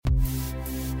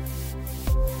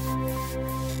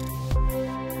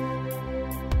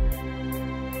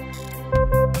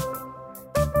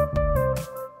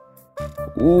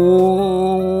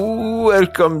Ooh,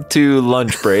 welcome to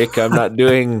lunch break. I'm not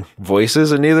doing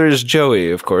voices, and neither is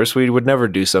Joey, of course. We would never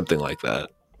do something like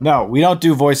that. No, we don't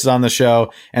do voices on the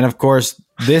show. And of course,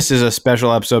 this is a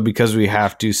special episode because we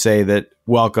have to say that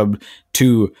welcome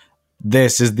to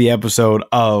this is the episode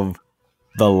of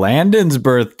the Landon's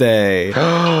birthday.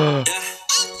 I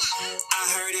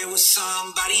heard it was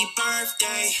somebody's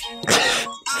birthday. I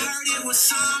heard it was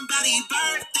somebody's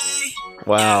birthday.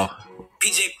 Wow.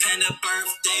 PJ penned a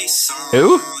birthday song.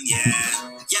 Who? Yeah.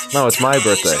 No, it's my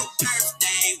birthday.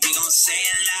 Birthday. We gon' say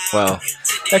it loud. Well,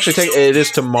 actually, it is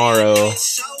tomorrow.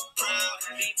 So proud.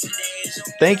 Today is your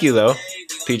Thank you, though,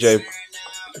 PJ.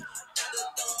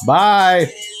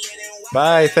 Bye.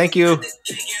 Bye. Thank you.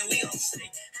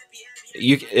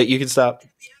 You can stop.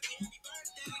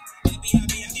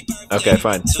 Okay,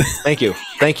 fine. Thank you.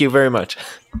 Thank you very much.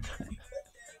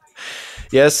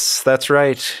 Yes, that's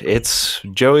right. It's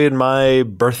Joey and my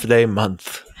birthday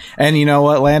month. And you know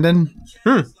what, Landon?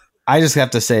 I just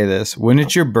have to say this. When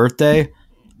it's your birthday,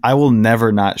 I will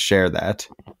never not share that.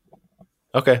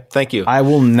 Okay, thank you. I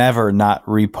will never not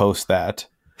repost that.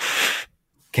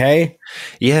 Okay?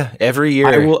 Yeah, every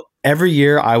year. Every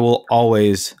year I will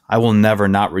never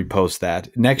not repost that.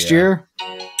 Next year? I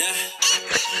heard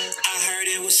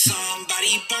it was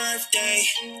somebody's birthday.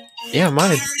 Yeah,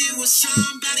 mine. I heard it was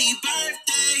somebody's birthday.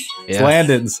 It's Yeah.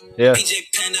 Landon's. Yeah. PJ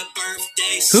penned a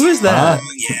birthday Who is that?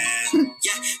 song. Yeah.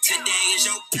 Today is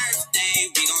your birthday.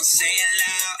 We gon' say it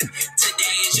loud.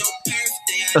 Today is your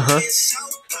birthday. I'm so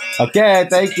proud. Okay,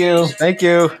 thank you. Thank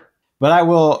you. But I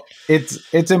will.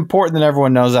 It's important that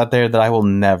everyone knows out there that I will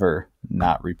never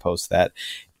not repost that.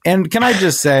 And can I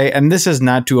just say, and this is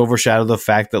not to overshadow the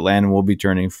fact that Landon will be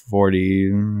turning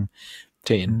 40.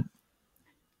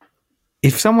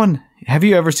 Have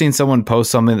you ever seen someone post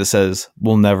something that says,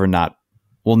 "We'll never not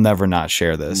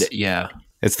share this"? Yeah.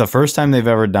 It's the first time they've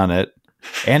ever done it,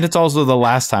 and it's also the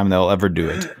last time they'll ever do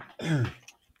it.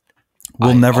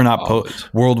 We'll never not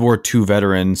post. World War II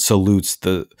veteran salutes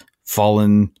the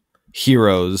fallen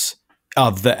heroes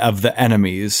of the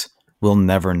enemies. We'll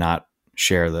newar not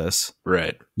share this.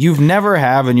 Right. You've never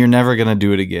have, and you're never going to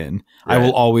do it again. Right. I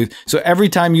will always. So every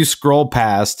time you scroll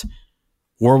past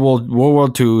World War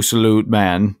II salute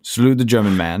the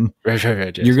German man, Right.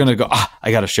 you're going to go,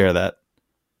 I got to share that.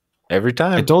 Every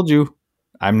time. I told you,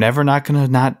 I'm never not going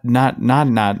to not.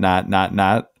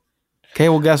 Okay,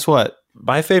 well, guess what?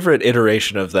 My favorite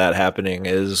iteration of that happening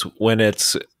is when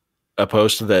it's a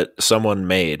post that someone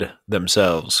made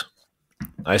themselves.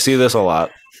 I see this a lot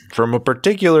from a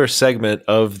particular segment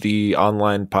of the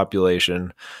online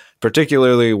population,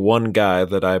 particularly one guy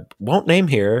that I won't name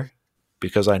here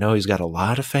because I know he's got a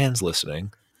lot of fans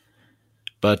listening.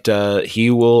 But he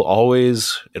will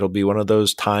always, it'll be one of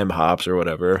those time hops or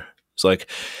whatever. It's like,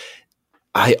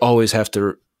 I always have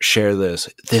to share this.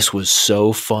 This was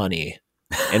so funny.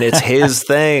 And it's his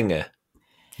thing.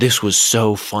 This was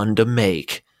so fun to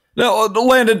make. No,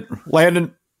 Landon,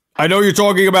 I know you're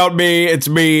talking about me. It's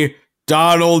me,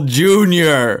 Donald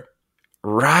Jr.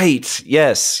 Right.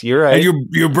 Yes, you're right. And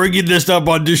you're bringing this up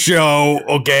on the show,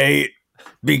 okay?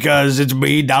 Because it's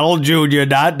me, Donald Jr.,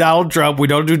 not Donald Trump. You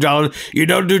don't do Donald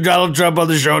Trump on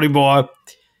the show anymore.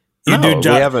 We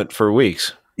haven't for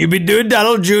weeks. You've been doing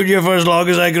Donald Jr. for as long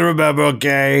as I can remember,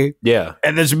 okay? Yeah.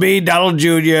 And it's me, Donald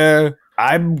Jr.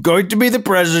 I'm going to be the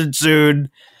president soon.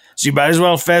 So you might as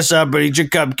well fess up and eat your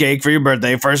cupcake for your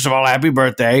birthday. First of all, happy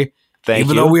birthday. Thank you.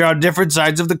 Even though we are on different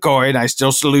sides of the coin, I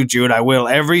still salute you, and I will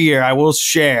every year. I will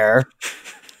share.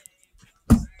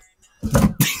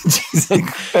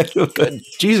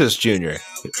 Jesus Jr.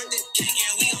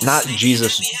 Not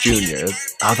Jesus Jr.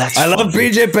 Oh, that's I love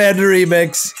PJ Panda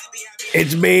Remix.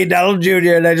 It's me, Donald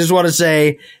Jr., and I just want to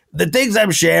say the things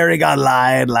I'm sharing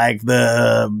online, like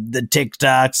the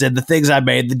TikToks and the things I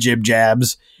made, the Jib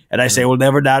Jabs, and I say we'll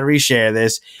never not reshare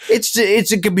this.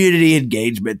 It's a community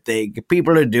engagement thing.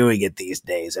 People are doing it these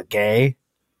days, okay?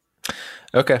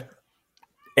 Okay.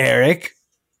 Eric?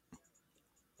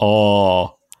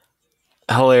 Oh.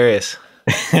 Hilarious.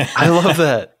 I love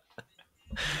that.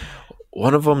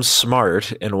 One of them's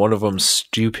smart and one of them's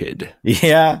stupid.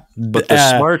 Yeah. But the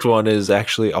smart one is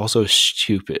actually also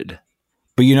stupid.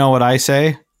 But you know what I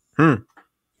say?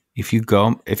 If you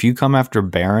come after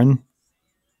Barron,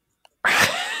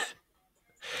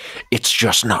 it's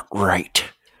just not right.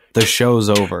 The show's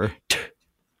over.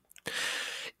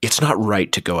 It's not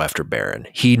right to go after Barron.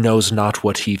 He knows not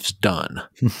what he's done.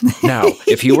 Now,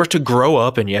 if he were to grow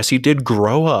up, and yes, he did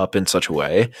grow up in such a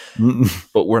way,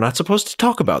 but we're not supposed to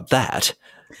talk about that.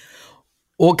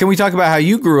 Well, can we talk about how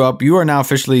you grew up? You are now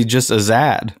officially just a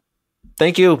Zad.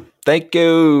 Thank you. Thank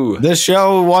you. This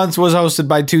show once was hosted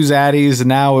by two Zaddies, and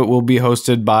now it will be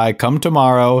hosted by Come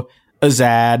Tomorrow, a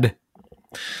Zad.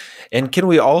 And can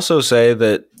we also say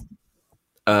that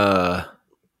I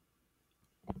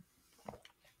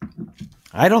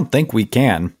don't think we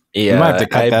can. yeah, we might have to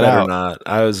cut I that better out.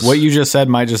 not. What you just said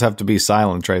might just have to be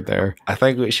silent right there. I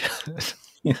think we should.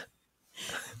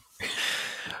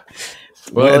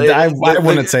 Well, I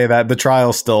wouldn't say that. The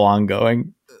trial's still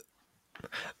ongoing.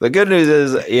 The good news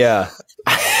is, yeah.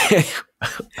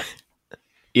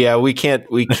 Yeah, we can't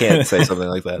say something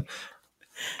like that.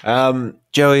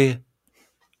 Joey,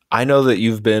 I know that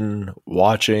you've been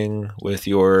watching with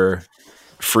your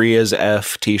Free as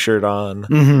F t-shirt on.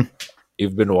 Mm-hmm.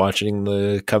 You've been watching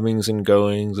the comings and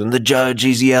goings, and the judge,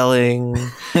 he's yelling,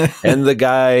 and the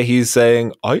guy, he's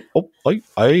saying, I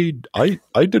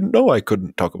didn't know I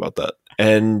couldn't talk about that.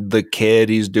 And the kid,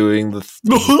 he's doing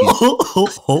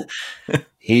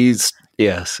he's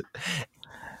yes.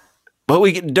 But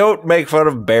we don't make fun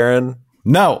of Baron.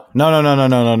 No.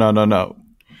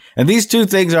 And these two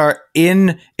things are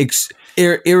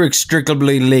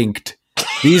inextricably linked.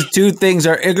 These two things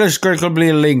are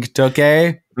inextricably linked,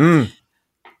 okay?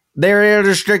 They're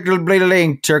inextricably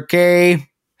linked, okay?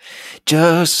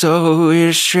 Just so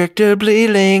inextricably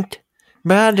linked.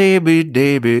 My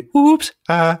baby. Oops.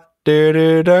 I did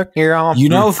it. You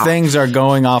know things are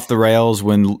going off the rails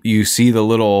when you see the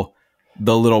little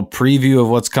preview of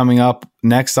what's coming up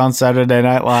next on Saturday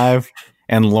Night Live,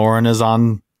 and Lauren is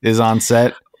on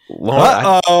set.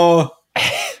 Uh-oh.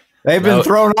 They've been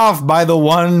thrown off by the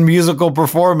one musical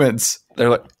performance.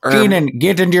 They're like, Keenan,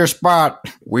 get into your spot.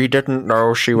 We didn't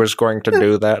know she was going to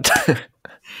do that.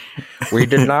 We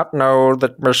did not know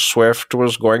that Miss Swift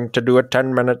was going to do a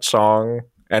 10-minute song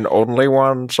and only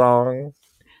one song.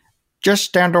 Just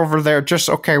stand over there.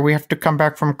 Okay, we have to come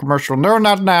back from commercial. No,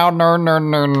 not now. No.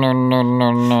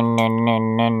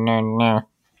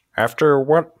 After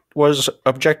what was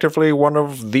objectively one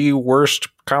of the worst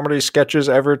comedy sketches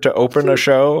ever to open a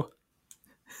show.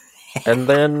 And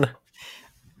then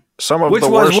some of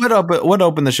what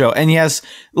opened the show. And yes,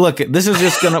 look, this is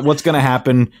just what's gonna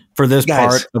happen for this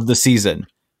part of the season.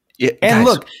 Yeah, and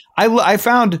look, I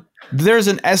found there's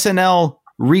an SNL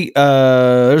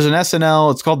there's an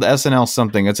SNL, it's called the SNL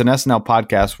something. It's an SNL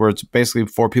podcast where it's basically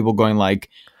four people going like,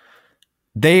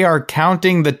 they are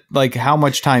counting how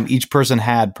much time each person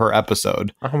had per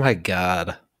episode. Oh my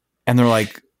God. And they're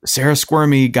like, Sarah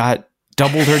Squirmy got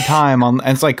doubled her time on,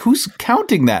 and it's like, who's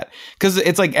counting that? Because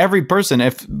it's like every person,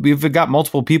 if we've got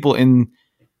multiple people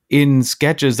in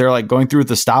sketches, they're like going through with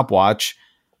the stopwatch.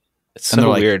 It's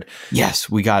so weird. Yes,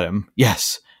 we got him.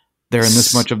 Yes. They're in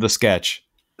this much of the sketch.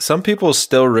 Some people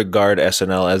still regard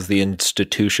SNL as the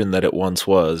institution that it once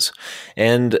was.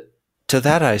 And to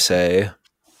that I say,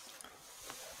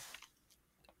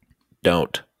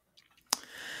 don't.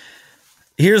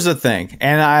 Here's the thing,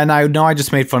 and I know I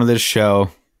just made fun of this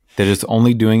show that is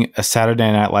only doing a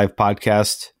Saturday Night Live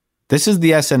podcast. This is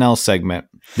the SNL segment.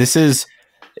 This is,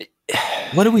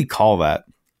 what do we call that?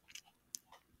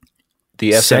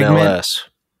 The SNLS.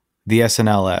 The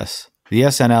SNLS. The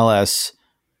SNLS.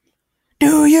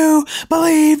 Do you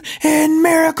believe in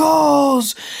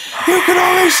miracles? You can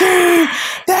only see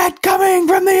that coming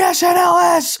from the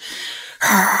SNLS.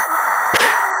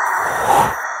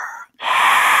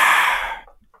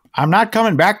 I'm not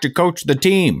coming back to coach the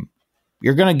team.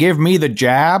 You're going to give me the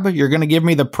jab. You're going to give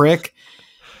me the prick.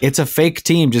 It's a fake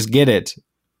team. Just get it.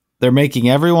 They're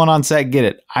making everyone on set get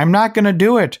it. I'm not going to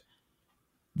do it.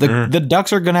 The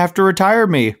Ducks are going to have to retire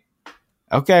me.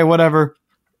 Okay, whatever.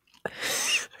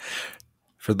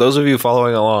 For those of you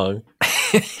following along,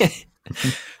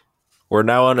 we're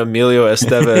now on Emilio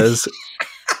Estevez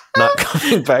not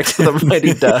coming back to the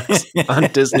Mighty Ducks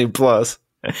on Disney Plus.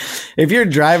 If you're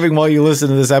driving while you listen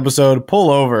to this episode, pull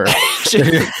over.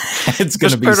 It's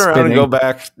going to be turn around spinning. and go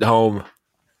back home.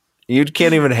 You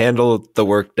can't even handle the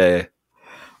work day.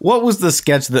 What was the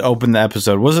sketch that opened the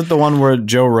episode? Was it the one where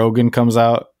Joe Rogan comes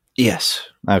out? Yes.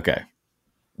 Okay.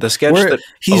 The sketch that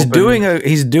he's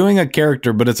doing a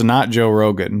character, but it's not Joe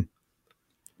Rogan.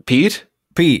 Pete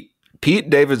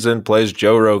Davidson plays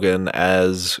Joe Rogan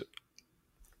as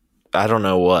I don't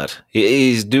know what.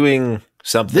 He's doing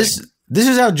something. This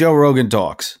is how Joe Rogan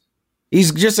talks.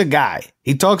 He's just a guy.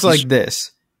 He talks like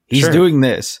this. He's doing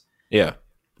this. Yeah.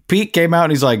 Pete came out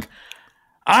and he's like,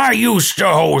 I used to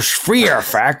host Fear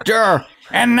Factor,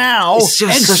 and now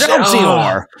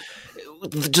Excelsior.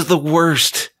 Just the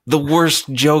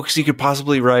worst jokes you could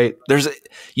possibly write.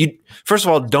 First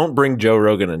of all, don't bring Joe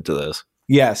Rogan into this.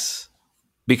 Yes.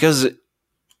 Because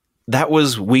that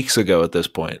was weeks ago at this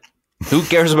point. Who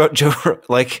cares about Joe?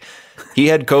 Like, he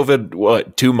had COVID,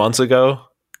 what, 2 months ago?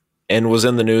 And was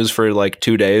in the news for like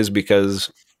 2 days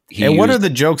because he. And what are the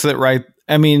jokes that write?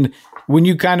 I mean, when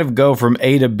you kind of go from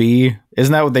A to B,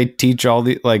 isn't that what they teach all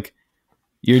the like?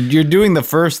 You're doing the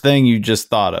first thing you just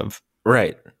thought of,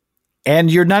 right? And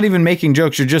you're not even making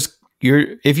jokes.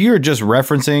 If you're just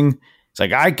referencing, it's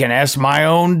like I can S my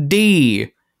own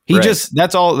D.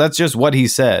 That's all. That's just what he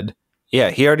said. Yeah,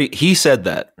 he said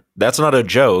that. That's not a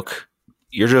joke.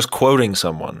 You're just quoting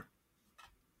someone.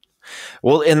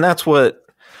 Well, and that's what.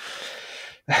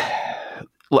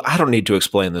 I don't need to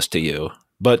explain this to you,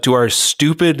 but to our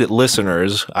stupid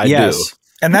listeners, I do.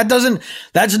 And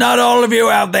that's not all of you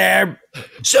out there.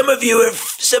 Some of you are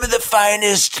some of the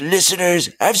finest listeners.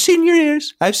 I've seen your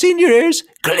ears.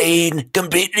 Clean,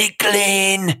 completely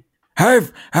clean.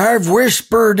 I've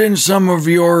whispered in some of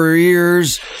your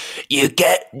ears. You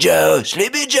get Joe.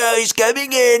 Sleepy Joe is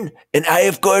coming in. And I,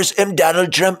 of course, am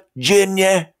Donald Trump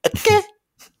Jr. Okay.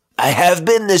 I have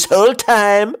been this whole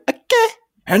time. Okay.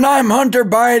 And I'm Hunter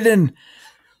Biden.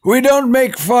 We don't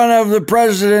make fun of the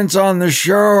presidents on the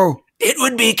show. It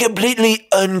would be completely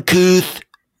uncouth.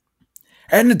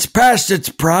 And it's past its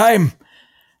prime.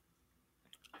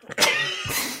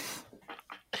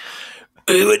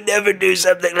 We would never do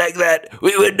something like that.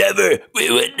 We would never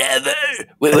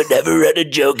run a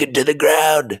joke into the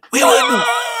ground. We wouldn't.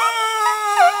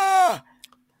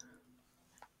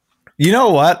 You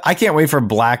know what? I can't wait for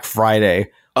Black Friday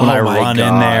when I run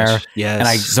in there.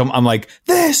 Yes. And I'm like,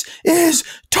 this is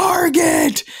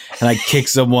Target. And I kick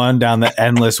someone down the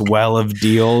endless well of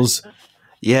deals.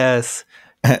 Yes.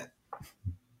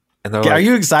 And are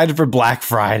you excited for Black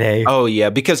Friday? Oh, yeah,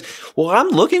 because, I'm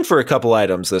looking for a couple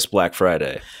items this Black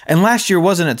Friday. And last year,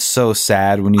 wasn't it so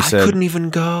sad when you said... I couldn't even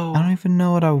go. I don't even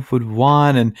know what I would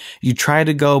want. And you try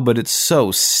to go, but it's so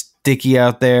sticky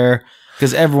out there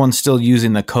because everyone's still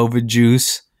using the COVID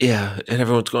juice. Yeah, and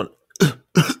everyone's going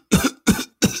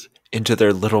into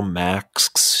their little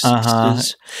masks. Uh-huh.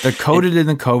 They're coated in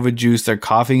the COVID juice. They're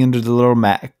coughing into the little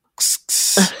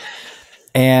masks.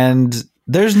 And...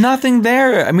 there's nothing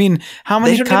there. I mean, how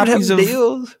many copies of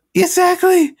deals?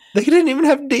 Exactly. They didn't even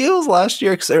have deals last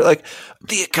year because they're like,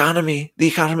 the economy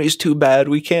is too bad.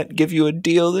 We can't give you a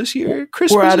deal this year.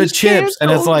 Christmas We're out of is chips, canceled.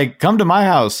 and it's like, come to my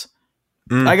house.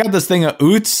 I got this thing of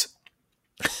Oots.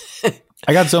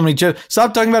 I got so many chips.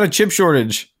 Stop talking about a chip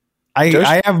shortage.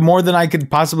 I have more than I could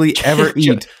possibly ever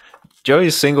eat.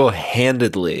 Joey's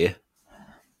single-handedly.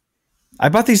 I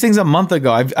bought these things a month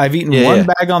ago. I've eaten one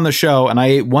bag on the show, and I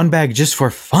ate one bag just for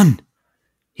fun.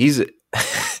 You're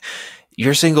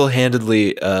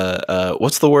single-handedly,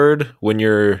 what's the word when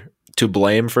you're to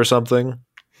blame for something?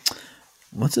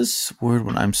 What's this word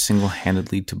when I'm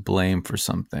single-handedly to blame for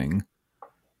something?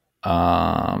 The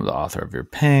author of your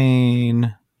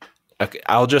pain. Okay,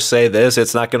 I'll just say this.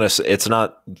 It's not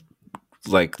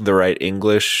like the right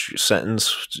English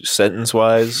sentence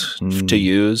wise to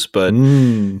use, but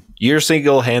you're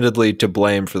single-handedly to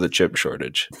blame for the chip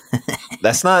shortage.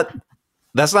 That's not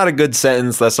a good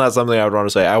sentence. That's not something I would want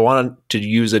to say. I wanted to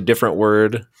use a different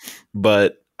word,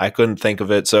 but I couldn't think of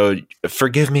it. So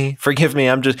forgive me.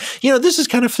 I'm just, this is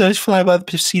kind of fly by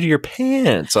the seat of your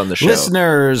pants on the show.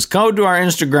 Listeners, go to our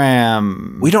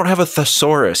Instagram. We don't have a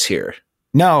thesaurus here.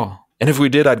 No. And if we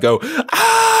did, I'd go, he's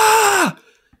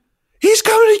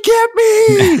coming to get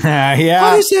me. Yeah.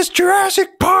 What is this,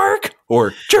 Jurassic Park?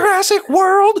 Or Jurassic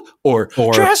World? Or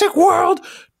Jurassic World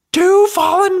 2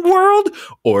 Fallen World?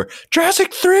 Or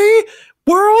Jurassic 3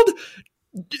 World?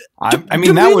 I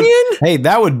mean,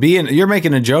 that would be you're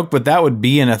making a joke, but that would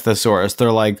be in a thesaurus.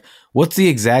 They're like, what's the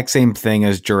exact same thing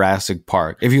as Jurassic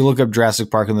Park? If you look up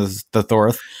Jurassic Park in the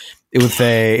thesaurus, it would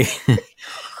say...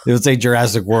 it would say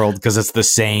Jurassic World because it's the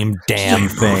same damn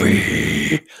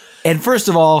thing. And first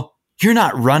of all, you're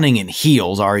not running in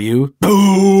heels, are you?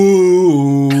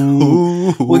 Boo!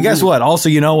 Well, guess what? Also,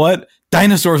 you know what?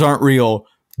 Dinosaurs aren't real.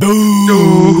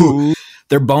 Boo!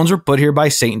 Their bones were put here by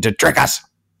Satan to trick us.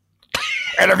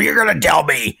 And if you're going to tell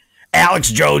me,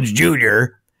 Alex Jones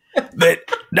Jr., that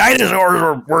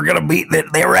dinosaurs were going to be,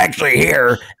 that they were actually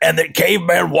here, and that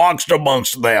cavemen walked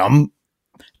amongst them,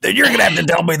 then you're going to have to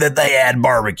tell me that they had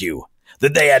barbecue,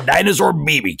 that they had dinosaur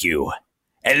BBQ,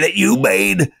 and that you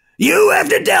have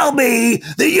to tell me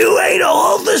that you ate a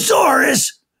whole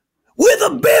thesaurus with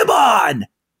a bib on.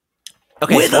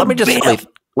 Okay, so let me just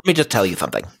tell you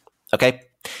something. Okay,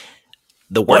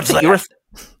 the word that you were.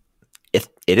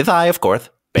 It is I, of course,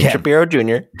 Ben Shapiro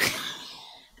Jr.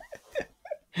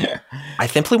 I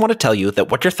simply want to tell you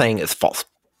that what you're saying is false.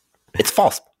 It's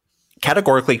false,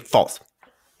 categorically false.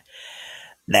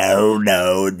 No.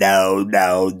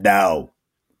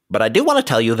 But I do want to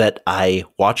tell you that I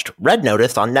watched Red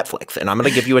Notice on Netflix, and I'm going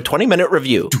to give you a 20-minute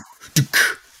review.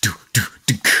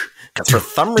 Because for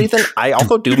some reason, I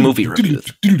also do movie reviews.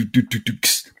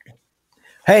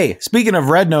 Hey, speaking of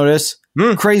Red Notice,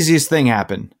 craziest thing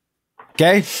happened.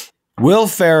 Okay? Will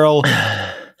Ferrell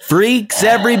freaks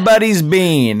everybody's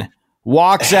bean,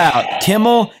 walks out.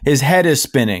 Kimmel, his head is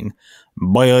spinning.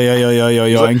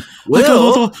 Boing.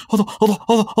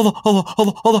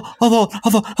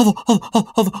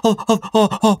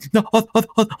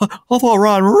 I thought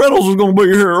Ryan Reynolds was going to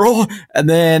be here. And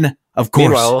then, of course,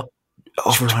 Meanwhile,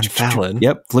 over on Fallon.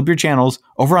 Yep, flip your channels.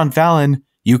 Over on Fallon,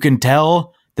 you can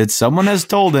tell that someone has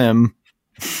told him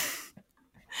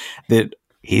that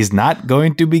he's not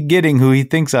going to be getting who he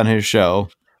thinks on his show.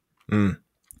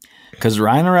 Because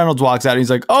Ryan Reynolds walks out and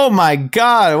he's like, oh my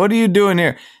God, what are you doing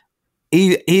here?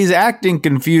 He's acting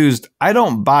confused. I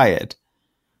don't buy it.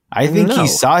 I think he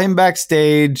saw him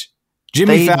backstage.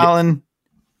 Jimmy Fallon,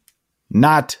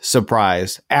 not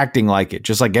surprised, acting like it.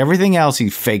 Just like everything else he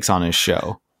fakes on his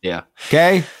show. Yeah.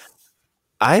 Okay?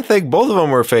 I think both of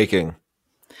them were faking.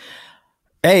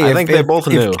 Hey, I think they both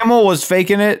knew. If Kimmel was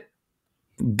faking it,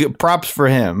 props for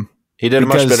him. He did a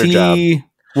much better job. He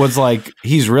was like,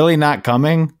 he's really not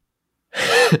coming.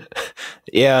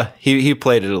 Yeah, he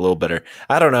played it a little better.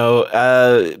 I don't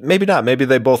know. Maybe not. Maybe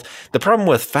they both. The problem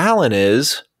with Fallon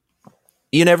is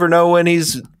you never know when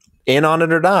he's in on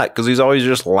it or not because he's always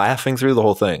just laughing through the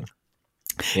whole thing.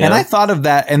 You And know? I thought of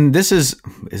that, and is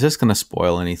this going to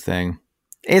spoil anything?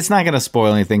 It's not going to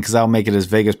spoil anything because I'll make it as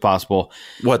vague as possible.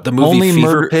 What, the movie Only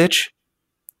Fever Pitch?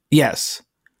 Yes.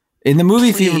 In the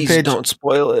movie Please Fever Pitch, don't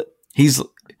spoil it.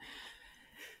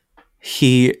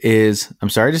 he is, I'm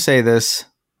sorry to say this,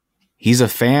 he's a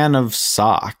fan of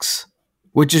socks,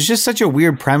 which is just such a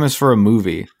weird premise for a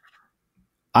movie.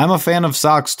 I'm a fan of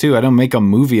socks too. I don't make a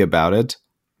movie about it.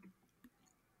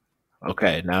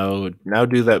 Okay, now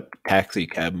do that taxi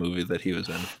cab movie that he was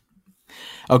in.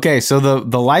 Okay, so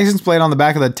the license plate on the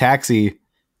back of the taxi,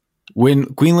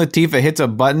 when Queen Latifah hits a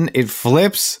button, it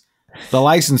flips the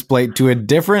license plate to a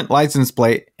different license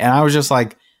plate. And I was just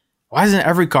like, why doesn't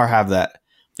every car have that?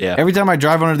 Yeah. Every time I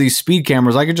drive under these speed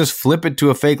cameras, I could just flip it to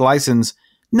a fake license.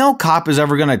 No cop is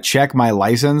ever going to check my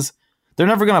license. They're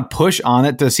never going to push on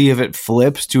it to see if it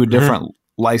flips to a different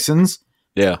license.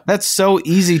 Yeah. That's so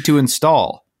easy to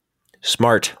install.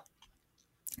 Smart.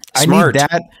 I need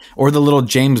that, or the little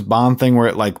James Bond thing where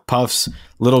it like puffs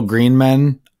little green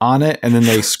men on it, and then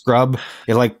they scrub.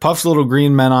 It like puffs little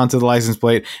green men onto the license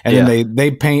plate, and then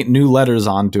they paint new letters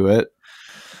onto it.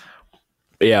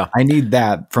 Yeah. I need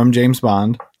that from James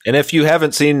Bond. And if you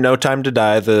haven't seen No Time to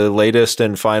Die, the latest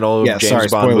and final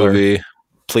James Bond movie,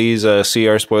 please see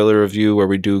our spoiler review where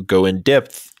we do go in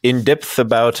depth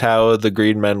about how the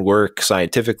green men work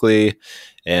scientifically.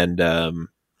 And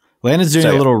Landon's doing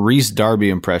a little Reese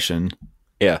Darby impression.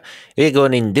 Yeah. We're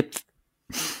going in depth.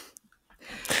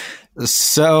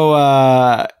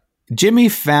 So Jimmy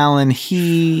Fallon,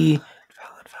 you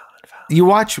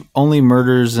watch Only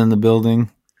Murders in the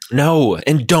Building? No,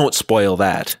 and don't spoil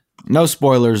that. No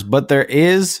spoilers, but there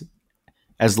is,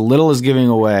 as little as giving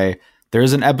away, there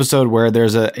is an episode where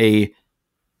there's a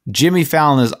Jimmy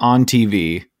Fallon is on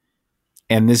TV,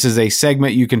 and this is a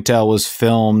segment you can tell was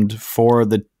filmed for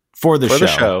the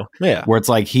show. Yeah. Where it's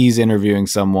like he's interviewing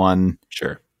someone.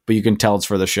 Sure. But you can tell it's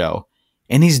for the show.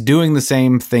 And he's doing the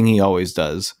same thing he always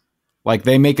does. Like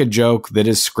they make a joke that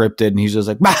is scripted and he's just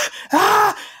like,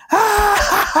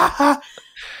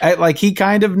 like he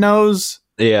kind of knows.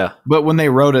 Yeah. But when they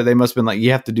wrote it, they must have been like,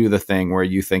 you have to do the thing where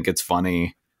you think it's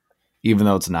funny, even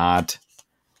though it's not.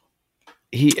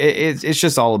 It's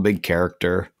just all a big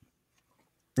character.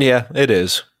 Yeah, it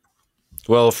is.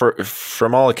 Well,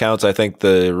 from all accounts, I think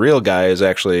the real guy is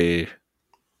actually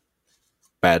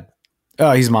bad.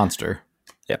 Oh, he's a monster.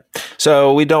 Yeah.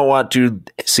 So we don't want to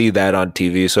see that on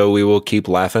TV, so we will keep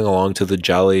laughing along to the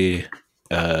Jolly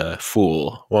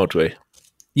Fool, won't we?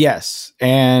 Yes.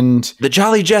 And the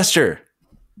Jolly Jester.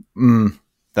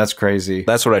 That's crazy.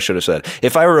 That's what I should have said.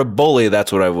 If I were a bully,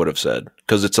 that's what I would have said,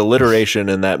 because it's alliteration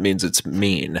and that means it's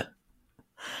mean.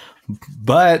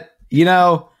 But,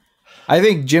 I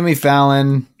think Jimmy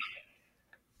Fallon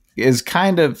is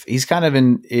kind of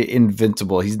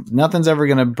invincible. Nothing's ever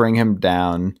going to bring him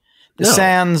down. No.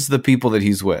 Sans the people that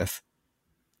he's with.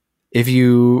 If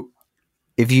you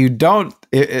take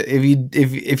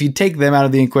them out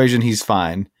of the equation, he's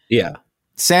fine. Yeah.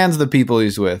 Sans the people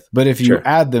he's with. But if you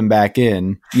add them back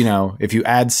in, if you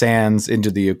add Sans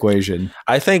into the equation,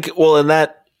 I think, well, in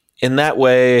that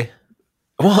way,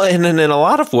 well, and in a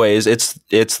lot of ways, it's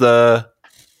the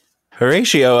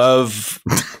Horatio of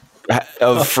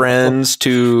of friends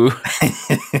to.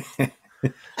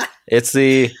 It's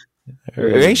the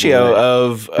ratio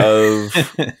of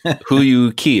who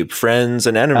you keep, friends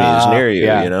and enemies near you.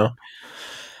 yeah. You know,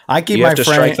 I keep you my have to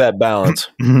friend. strike that balance.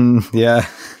 Yeah.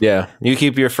 Yeah, you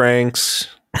keep your Franks.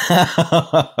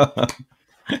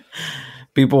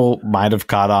 People might have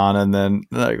caught on and then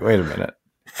like, wait a minute,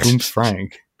 who's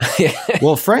Frank?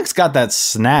 Well, Frank's got that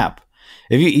snap.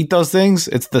 If you eat those things,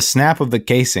 it's the snap of the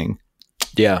casing.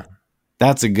 Yeah,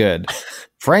 That's a good.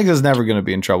 Frank is never going to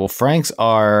be in trouble. Franks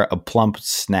are a plump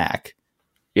snack.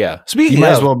 yeah. You Speaking might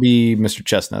of, as well be Mr.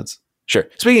 Chestnuts. sure.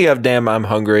 Speaking of, damn, I'm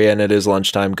hungry and it is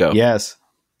lunchtime. Go. Yes.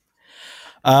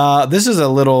 This is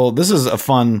a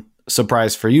fun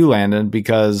surprise for you, Landon,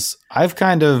 because I've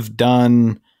kind of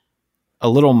done a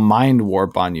little mind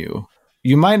warp on you.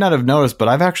 You might not have noticed, but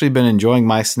I've actually been enjoying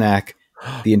my snack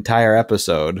the entire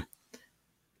episode.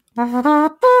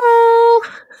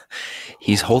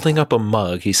 He's holding up a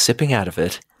mug. He's sipping out of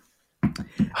it.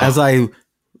 As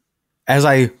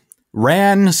I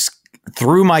ran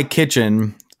through my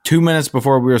kitchen 2 minutes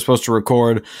before we were supposed to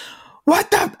record, I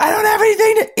don't have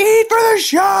anything to eat for the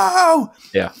show.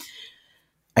 Yeah.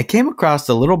 I came across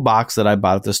a little box that I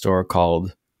bought at the store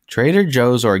called Trader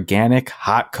Joe's Organic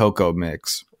Hot Cocoa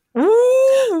Mix.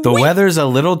 The weather's a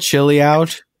little chilly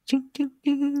out,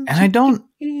 and I don't,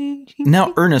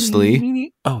 now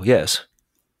earnestly, Oh, yes.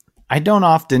 I don't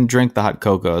often drink the hot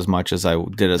cocoa as much as I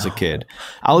did as a kid.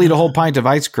 I'll eat a whole pint of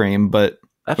ice cream, but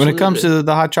when it comes to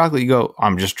the hot chocolate, you go,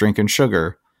 I'm just drinking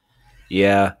sugar.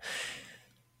 Yeah.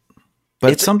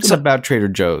 But It's something about Trader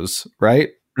Joe's, right?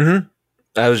 Mm-hmm.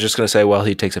 I was just going to say, while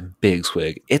he takes a big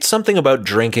swig, it's something about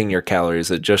drinking your calories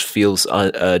that just feels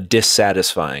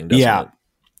dissatisfying, doesn't Yeah. it?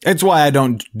 It's why I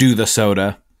don't do the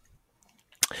soda.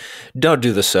 Don't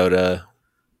do the soda.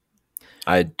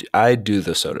 I do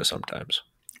the soda sometimes.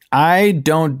 I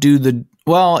don't do the,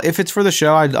 well, if it's for the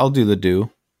show, I'll do the do.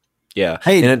 Yeah.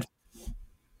 Hey, and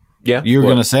yeah. You were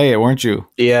what? going to say it, weren't you?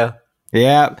 Yeah.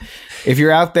 Yeah. If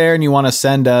you're out there and you want to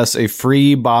send us a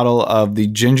free bottle of the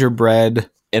gingerbread,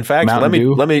 In fact, Mountain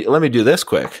Dew? let me do this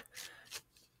quick.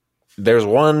 There's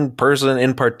one person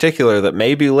in particular that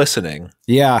may be listening,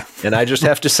 yeah, and I just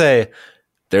have to say,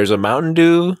 there's a Mountain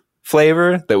Dew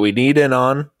flavor that we need in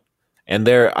on. And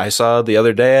there, I saw the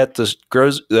other day at the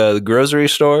grocery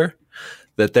store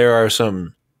that there are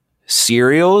some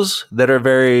cereals that are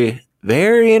very,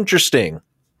 very interesting.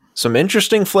 Some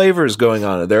interesting flavors going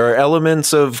on. There are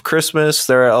elements of Christmas.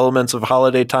 There are elements of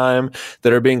holiday time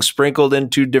that are being sprinkled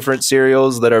into different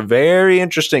cereals that are very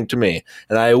interesting to me.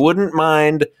 And I wouldn't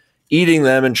mind eating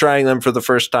them and trying them for the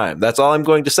first time. That's all I'm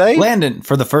going to say. Landon,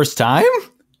 for the first time?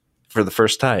 For the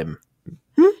first time.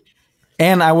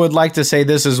 And I would like to say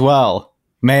this as well.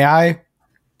 May I?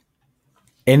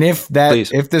 And if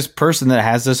this person that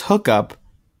has this hookup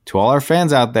to all our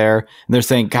fans out there, and they're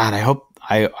saying, God,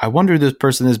 I wonder who this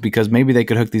person is because maybe they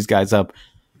could hook these guys up.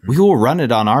 We will run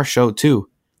it on our show too.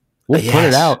 We'll put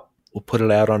it out. We'll put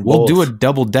it out on We'll both. do a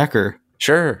double decker.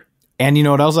 Sure. And you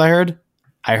know what else I heard?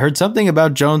 I heard something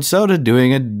about Jones Soda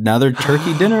doing another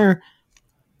turkey dinner.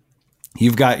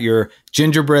 You've got your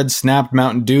gingerbread snapped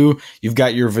Mountain Dew. You've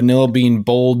got your vanilla bean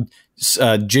bold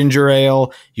ginger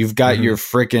ale. You've got your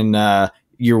frickin'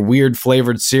 your weird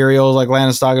flavored cereals like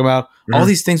Lana's talking about. All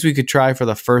these things we could try for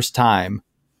the first time.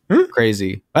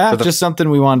 Crazy. Just something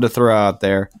we wanted to throw out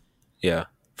there. Yeah.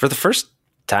 For the first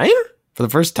time? For the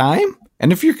first time?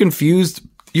 And if you're confused.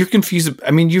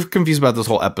 I mean, you're confused about this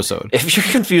whole episode. If you're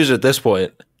confused at this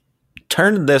point,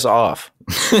 turn this off.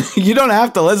 You don't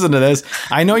have to listen to this.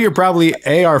 I know you're probably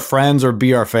A, our friends, or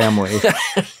B, our family.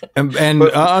 and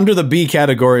under the B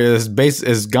category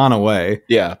is gone away.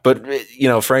 Yeah. But,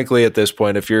 frankly, at this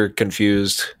point, if you're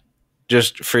confused,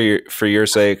 just for your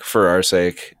sake, for our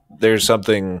sake, there's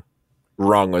something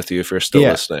wrong with you if you're still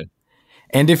listening.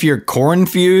 And if you're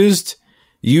corn-fused,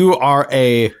 you are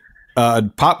a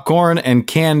popcorn and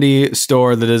candy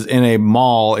store that is in a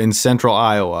mall in central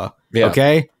Iowa. Yeah.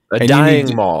 Okay? A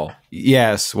dying mall.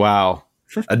 Yes, wow.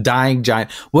 A dying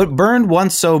giant. What burned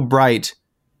once so bright,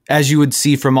 as you would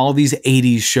see from all these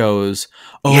 80s shows.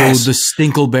 Oh, Yes. the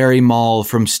Stinkleberry Mall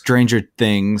from Stranger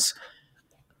Things.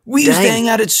 We used to hang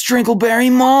out at Strinkleberry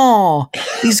Mall.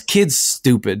 These kids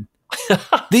stupid.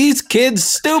 These kids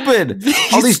stupid.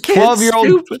 All these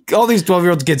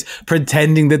 12-year-old kids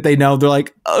pretending that they know. They're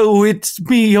like, oh, it's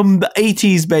me. I'm the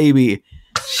 80s baby.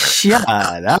 Shut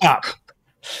up.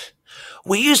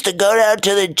 We used to go down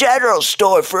to the general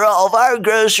store for all of our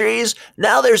groceries.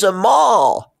 Now there's a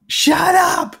mall. Shut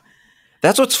up.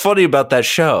 That's what's funny about that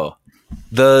show.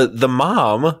 The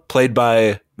mom, played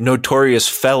by notorious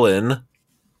felon.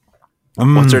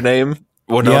 What's her name?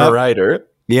 Winona Yep. Ryder.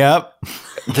 Yep.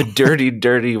 The dirty,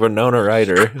 dirty Winona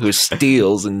Ryder who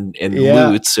steals and Yeah.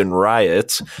 loots and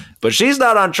riots. But she's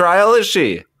not on trial, is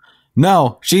she?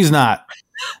 No, she's not.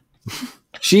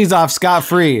 She's off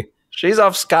scot-free. She's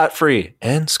off scot-free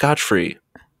and scotch-free.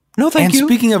 No, thank And you.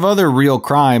 speaking of other real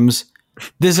crimes,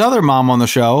 this other mom on the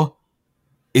show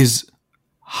is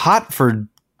hot for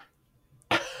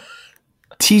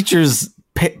teacher's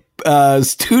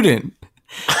student.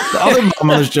 The other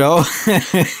mom on the show.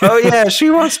 Oh, yeah, she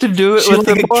wants to do it She's with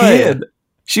like the a boy. kid.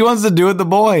 She wants to do it with the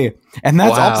boy. And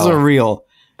that's Wow. also real.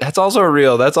 That's also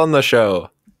real. That's on the show.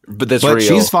 But that's But real.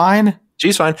 she's fine.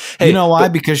 She's fine. Hey, You know why?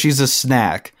 but- Because she's a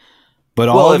snack. But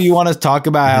Well, all of if- you want to talk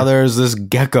about how there's this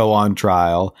gecko on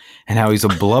trial and how he's a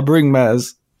blubbering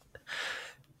mess.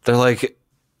 they're like,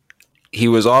 he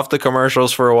was off the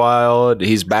commercials for a while.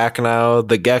 He's back now.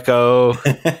 The gecko.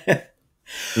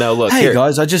 No, look Hey here.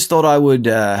 guys, I just thought I would.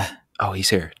 Oh, he's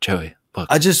here, Joey. Look.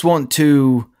 I just want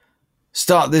to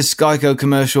start this Geico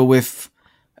commercial with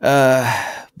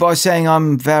by saying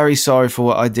I'm very sorry for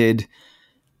what I did.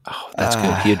 Oh, that's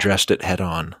good. He addressed it head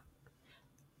on.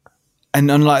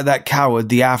 And unlike that coward,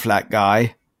 the Affleck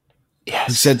guy, who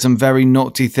Yes. said some very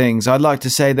naughty things, I'd like to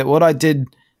say that what I did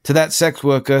to that sex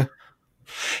worker.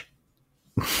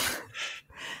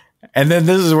 And then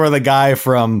this is where the guy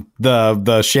from the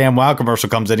ShamWow commercial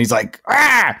comes in. He's like,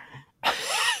 "Ah,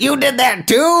 you did that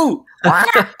too."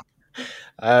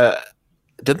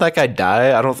 Didn't that guy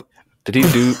die? Did he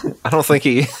do? I don't think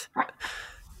he.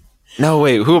 No,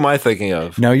 wait. Who am I thinking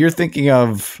of? No, you're thinking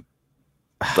of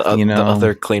The the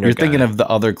other cleaner. You're thinking guy. of the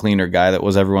other cleaner guy that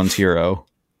was everyone's hero.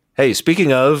 Hey,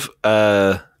 speaking of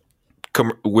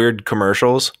weird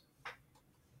commercials,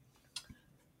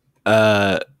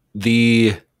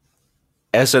 the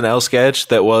SNL sketch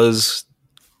that was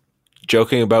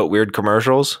joking about weird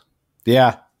commercials.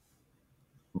 Yeah.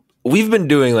 We've been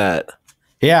doing that.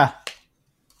 Yeah.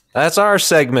 That's our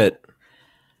segment,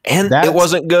 and That's- it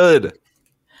wasn't good.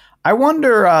 I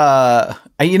wonder,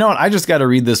 you know what? I just got to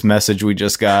read this message we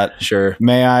just got. Sure,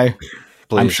 May I?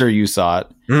 please. I'm sure you saw it.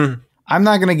 Mhm. I'm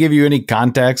not going to give you any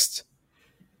context.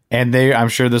 And I'm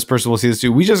sure this person will see this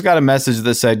too. We just got a message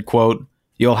that said, quote,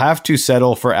 "You'll have to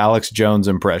settle for Alex Jones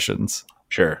impressions."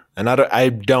 Sure. And I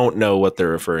don't know what they're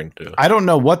referring to. I don't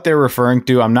know what they're referring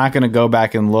to. I'm not going to go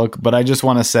back and look, but I just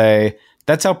want to say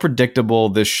that's how predictable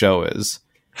this show is.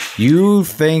 You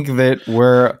think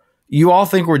that you all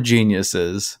think we're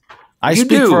geniuses. I You speak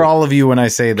do. for all of you when I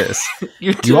say this.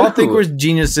 You all think we're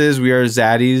geniuses. We are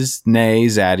zaddies,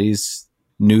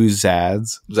 news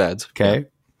zads. Zads. Okay.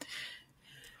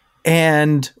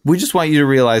 And we just want you to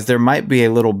realize there might be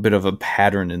a little bit of a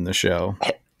pattern in the show.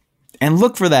 And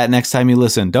look for that next time you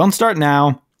listen. Don't start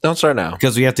now Don't start now.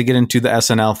 because we have to get into the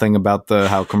SNL thing about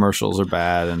how commercials are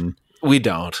bad, and We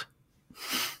don't.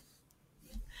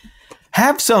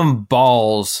 have some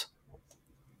balls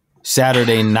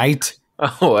Saturday night.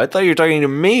 Oh, I thought you were talking to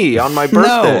me on my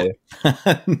birthday.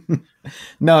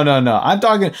 No. I'm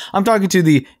talking to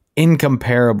the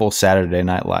incomparable Saturday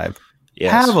Night Live.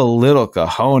 Yes. Have a little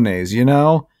cojones, you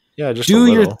know? Yeah, just Do a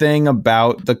your little. thing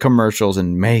about the commercials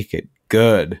and make it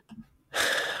good.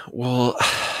 Well, I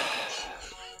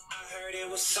heard it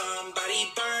was somebody's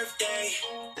birthday.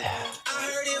 I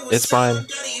heard it was It's fine.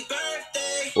 somebody's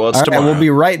birthday. well, it's All right, tomorrow. we'll be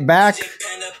right back Pen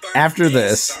a after birthday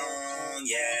this. song,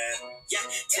 yeah. Yeah,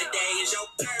 today is your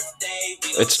birthday. We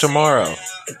It's gon' say tomorrow. it loud.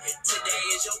 Today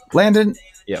is your Landon,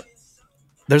 Yep.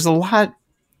 there's a lot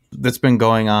that's been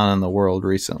going on in the world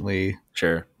recently.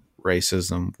 Sure.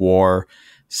 Racism, war,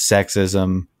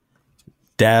 sexism,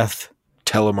 death,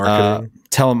 Telemarketing.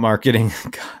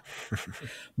 telemarketing. God.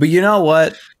 But you know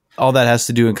what? All that has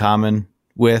to do in common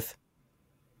with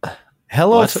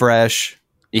HelloFresh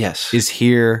yes. is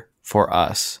here for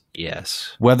us.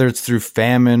 Yes. Whether it's through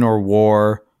famine or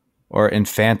war or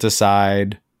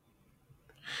infanticide.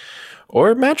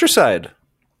 Or matricide.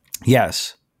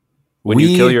 Yes. When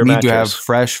you kill your need to have mattress.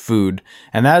 fresh food.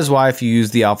 And that is why if you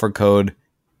use the offer code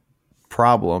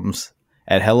problems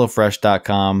at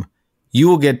HelloFresh.com, you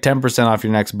will get 10% off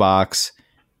your next box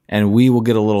and we will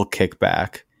get a little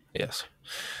kickback Yes.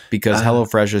 because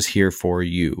HelloFresh is here for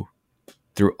you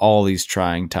through all these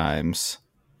trying times.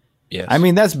 Yes. I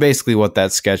mean, that's basically what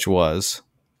that sketch was.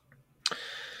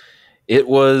 it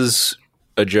was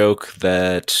a joke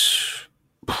that,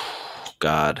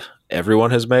 God,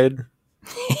 everyone has made.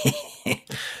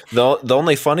 The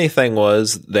only funny thing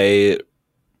was they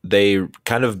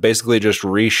kind of basically just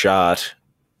reshot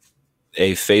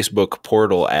a Facebook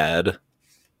portal ad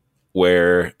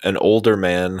where an older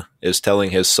man is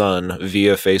telling his son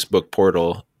via Facebook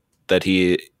portal that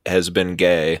he has been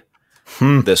gay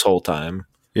this whole time.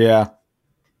 Yeah.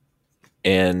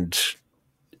 and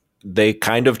they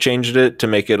kind of changed it to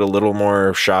make it a little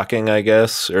more shocking, I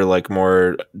guess, or like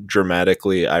more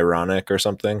dramatically ironic or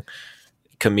something.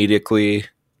 Comedically,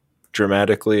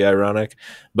 dramatically ironic.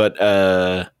 But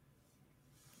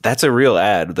that's a real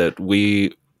ad that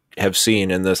we have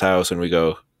seen in this house, and we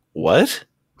go, what?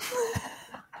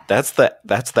 That's the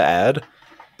ad?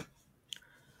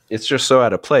 It's just so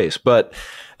out of place. But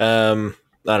I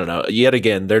don't know. Yet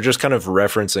again, they're just kind of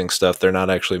referencing stuff. They're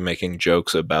not actually making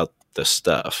jokes about the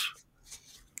stuff.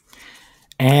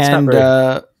 And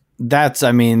that's,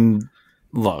 I mean,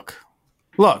 look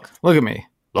at me.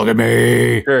 Look at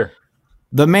me. Sure.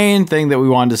 The main thing that we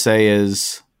wanted to say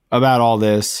is about all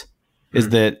this is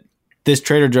that this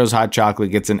Trader Joe's hot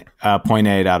chocolate gets an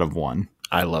 0.8 out of 1.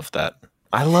 I love that.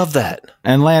 I love that.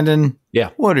 And Landon, yeah,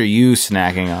 what are you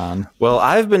snacking on? Well,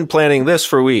 I've been planning this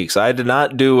for weeks. I did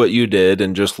not do what you did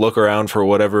and just look around for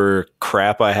whatever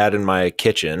crap I had in my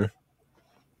kitchen.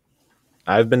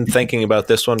 I've been thinking about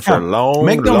this one for a long,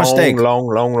 make no mistake. long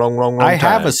I time.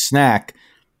 have a snack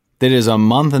that is a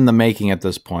month in the making at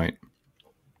this point.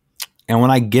 And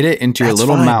when I get it into your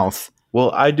little mouth.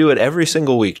 Well, I do it every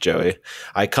single week, Joey.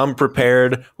 I come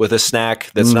prepared with a snack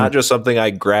that's not just something I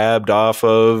grabbed off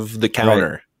of the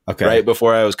counter right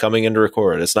before I was coming in to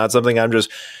record. It's not something I'm just,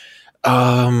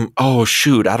 oh,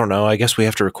 shoot, I don't know. I guess we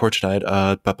have to record tonight.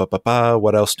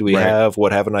 What else do we have?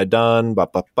 What haven't I done?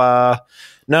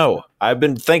 No, I've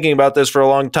been thinking about this for a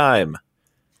long time.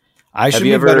 I should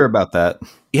be better about that.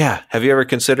 Yeah. Have you ever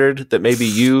considered that maybe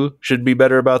you should be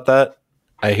better about that?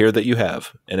 I hear that you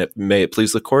have, and may it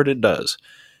please the court, it does.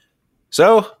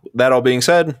 So, that all being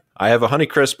said, I have a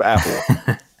Honeycrisp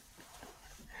apple.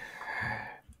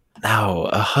 Now,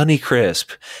 a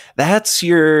Honeycrisp. That's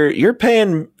you're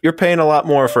paying a lot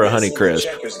more for a Honeycrisp.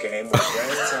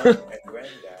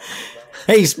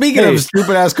 Hey, speaking of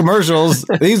stupid ass commercials,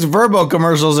 these Verbo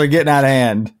commercials are getting out of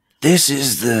hand. This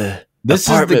is the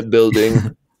apartment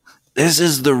building. This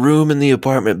is the room in the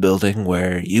apartment building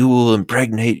where you will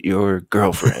impregnate your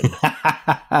girlfriend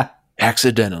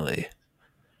accidentally.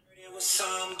 It was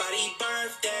somebody's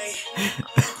birthday.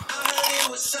 It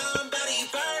was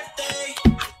somebody's birthday.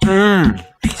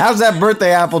 How's that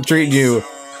birthday apple treating you?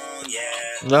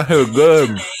 Not so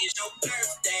good.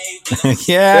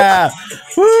 Yeah.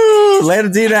 Woo!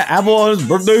 Landon's eating an apple on his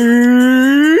birthday.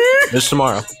 It's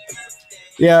tomorrow.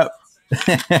 Yeah.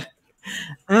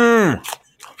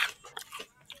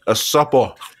 A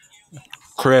supple,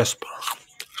 crisp,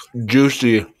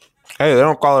 juicy. Hey, they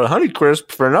don't call it a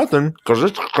Honeycrisp for nothing because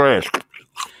it's crisp.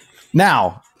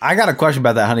 Now, I got a question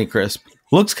about that Honeycrisp.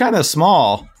 Looks kind of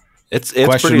small. It's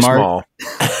pretty small.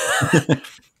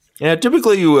 Yeah,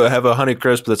 typically you have a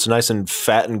Honeycrisp that's nice and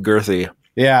fat and girthy.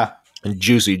 Yeah. And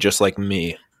juicy, just like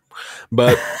me.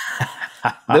 But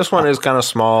this one is kind of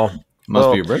small.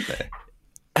 Must be your birthday.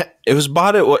 It was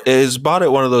bought at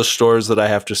one of those stores that I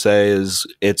have to say is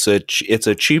it's a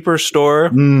cheaper store,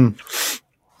 and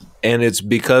it's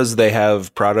because they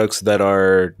have products that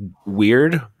are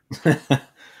weird.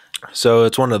 So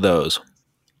it's one of those.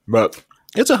 But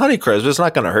it's a Honeycrisp. It's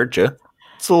not going to hurt you.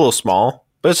 It's a little small,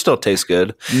 but it still tastes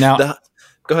good. Now,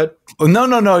 go ahead.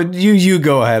 No. You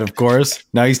go ahead. Of course.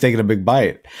 Now he's taking a big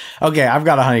bite. Okay, I've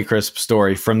got a Honeycrisp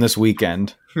story from this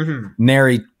weekend.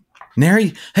 Nary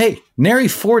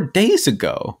 4 days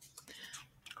ago.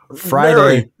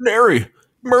 Friday. Nary.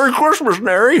 Merry Christmas,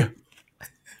 Nary.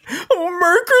 Oh,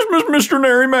 Merry Christmas, Mr.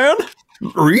 Nary Man.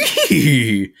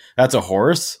 That's a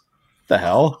horse. The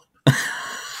hell?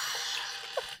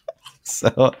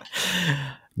 So,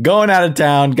 going out of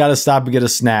town, got to stop and get a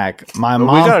snack. My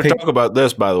mom. We got to talk about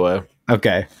this, by the way.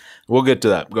 Okay. We'll get to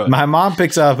that. Go ahead. My mom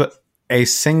picks up a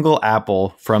single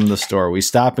apple from the store. We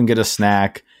stop and get a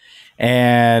snack.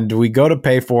 And we go to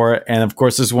pay for it. And of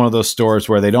course, this is one of those stores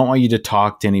where they don't want you to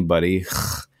talk to anybody.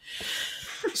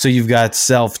 So you've got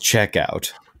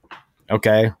self-checkout.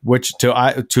 Okay. Which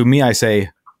to me, I say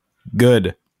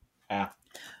good.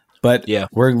 But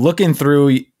we're looking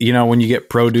through, when you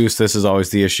get produce, this is always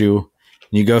the issue.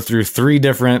 You go through 3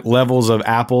 different levels of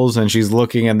apples and she's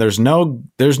looking and there's no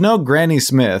Granny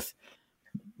Smith.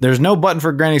 There's no button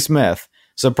for Granny Smith.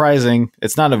 Surprising.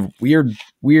 It's not a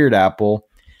weird apple.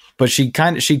 But she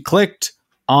clicked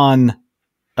on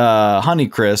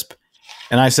Honeycrisp,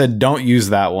 and I said, "Don't use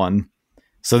that one."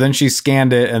 So then she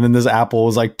scanned it, and then this apple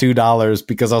was like $2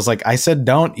 because I was like, "I said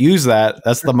don't use that.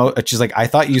 That's the most." She's like, "I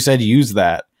thought you said use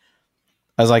that."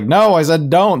 I was like, "No, I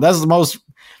said don't. That's the most.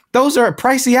 Those are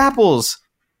pricey apples.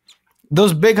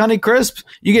 Those big Honeycrisps,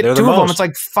 you get 2 of them. It's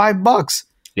like $5."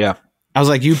 Yeah, I was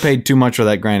like, "You paid too much for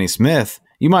that Granny Smith.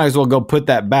 You might as well go put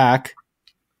that back.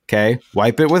 Okay,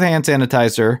 wipe it with hand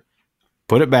sanitizer."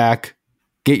 Put it back,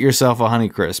 get yourself a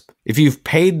Honeycrisp. If you've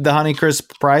paid the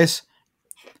Honeycrisp price,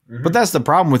 but that's the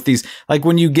problem with these. Like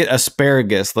when you get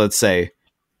asparagus, let's say,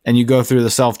 and you go through the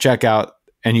self-checkout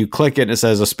and you click it and it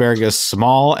says asparagus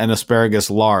small and asparagus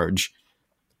large.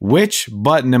 Which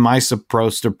button am I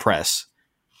supposed to press?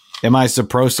 Am I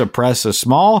supposed to press a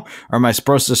small or am I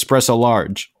supposed to press a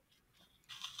large?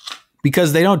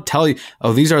 Because they don't tell you,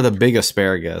 oh, these are the big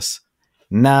asparagus.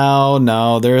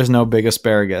 No, there is no big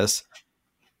asparagus.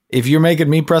 If you're making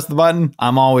me press the button,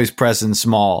 I'm always pressing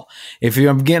small. If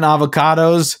I'm getting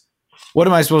avocados, what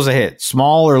am I supposed to hit?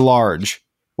 Small or large?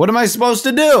 What am I supposed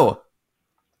to do?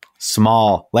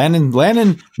 Small.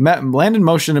 Landon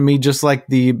motioned to me just like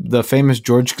the famous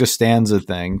George Costanza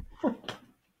thing.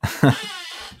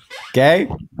 Okay?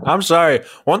 I'm sorry.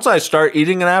 Once I start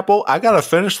eating an apple, I gotta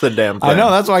finish the damn thing. I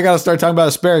know, that's why I gotta start talking about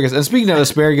asparagus. And speaking of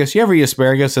asparagus, you ever eat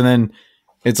asparagus and then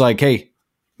it's like, hey,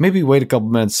 maybe wait a couple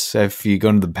minutes if you go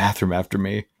into the bathroom after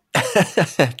me.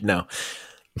 No.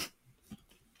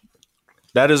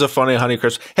 That is a funny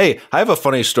Honeycrisp. Hey, I have a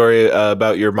funny story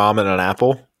about your mom and an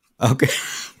apple. Okay.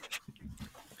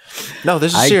 No,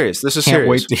 this is serious. This is Can't serious.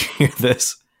 wait to hear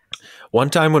this. One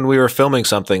time when we were filming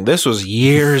something, this was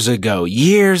years ago.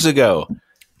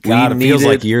 God, it feels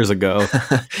like years ago.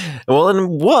 Well, and it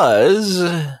was.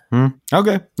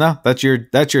 Okay. No, that's your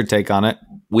take on it.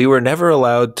 We were never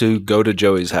allowed to go to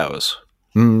Joey's house.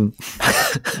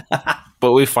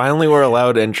 But we finally were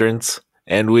allowed entrance,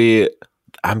 and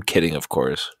I'm kidding, of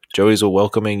course. Joey's a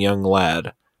welcoming young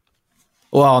lad.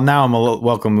 Well, now I'm a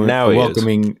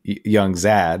welcoming young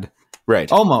Zad.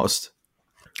 Right. Almost.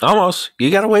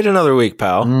 You got to wait another week,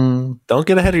 pal. Don't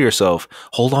get ahead of yourself.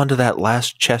 Hold on to that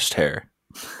last chest hair.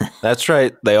 That's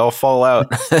right. They all fall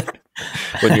out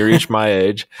when you reach my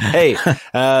age. Hey,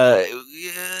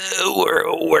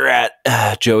 we're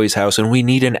at Joey's house, and we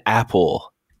need an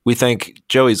apple. We think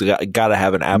Joey's got to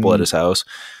have an apple at his house.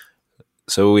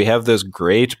 So we have this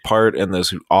great part in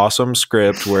this awesome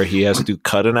script where he has to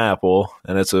cut an apple,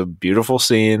 and it's a beautiful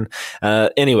scene.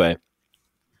 Anyway,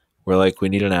 we're like, we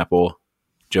need an apple.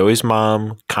 Joey's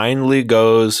mom kindly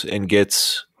goes and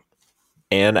gets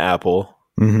an apple.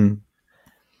 Mm-hmm.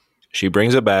 She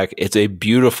brings it back. It's a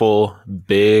beautiful,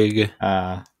 big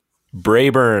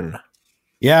Braeburn.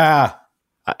 Yeah.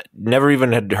 I never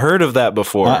even had heard of that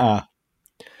before.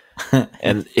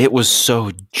 And it was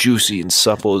so juicy and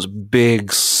supple. It was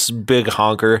big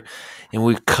honker. And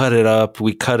we cut it up.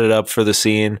 We cut it up for the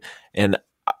scene. And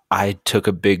I took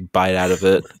a big bite out of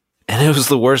it. And it was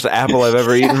the worst apple I've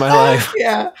ever eaten in my life.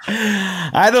 Yeah.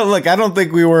 I don't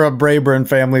think we were a Braeburn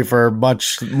family for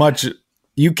much.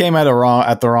 You came at the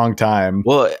wrong time.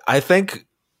 Well, I think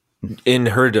in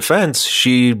her defense,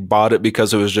 she bought it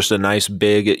because it was just a nice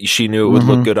big, she knew it would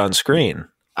look good on screen.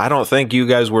 I don't think you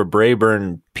guys were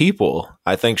Braeburn people.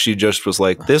 I think she just was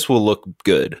like, this will look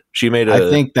good. I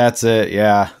think that's it.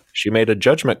 Yeah. She made a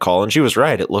judgment call, and she was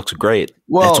right. It looks great.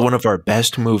 Well, it's one of our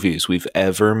best movies we've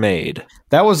ever made.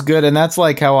 That was good. And that's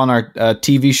like how on our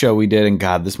TV show we did, and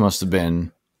God, this must have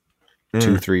been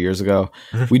 2-3 years ago.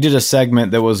 We did a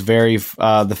segment that was very,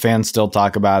 the fans still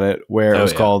talk about it, where it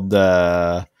was called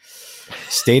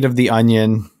State of the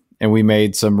Onion. And we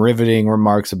made some riveting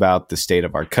remarks about the state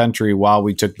of our country while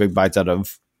we took big bites out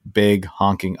of big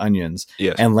honking onions.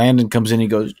 Yes. And Landon comes in, he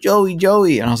goes,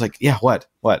 Joey. And I was like, yeah, what?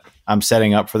 I'm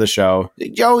setting up for the show.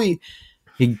 Joey.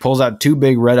 He pulls out 2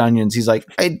 big red onions. He's like,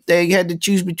 I had to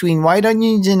choose between white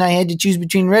onions and I had to choose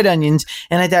between red onions.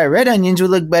 And I thought red onions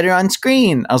would look better on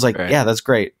screen. I was like, yeah, that's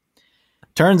great.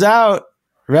 Turns out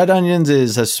red onions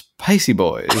is a spicy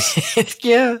boys.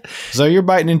 Yeah. So you're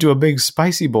biting into a big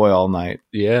spicy boy all night.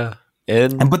 Yeah.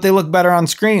 But they look better on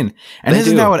screen. And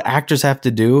isn't that what actors have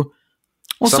to do?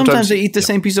 Well, sometimes they eat the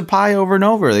same piece of pie over and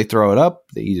over. They throw it up.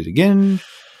 They eat it again.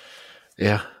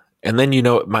 Yeah. And then,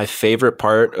 my favorite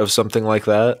part of something like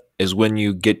that is when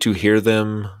you get to hear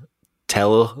them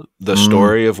tell the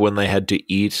story of when they had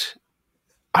to eat.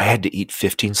 I had to eat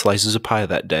 15 slices of pie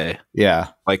that day. Yeah.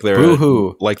 Like they're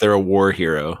a war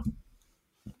hero.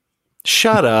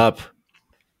 Shut up.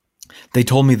 They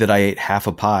told me that I ate half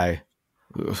a pie.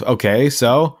 Okay,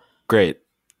 so? Great.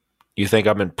 You think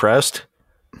I'm impressed?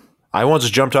 I once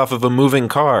jumped off of a moving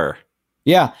car.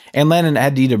 Yeah, and Landon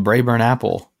had to eat a Braeburn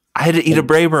apple. I had to eat a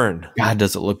Braeburn. God,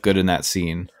 does it look good in that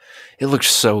scene. It looked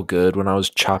so good when I was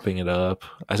chopping it up.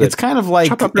 I said, it's kind of like...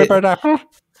 Chop up Braeburn apple?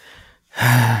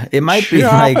 It might be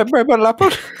like... It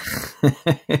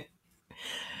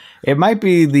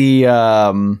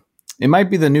might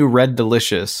be the new Red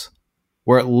Delicious,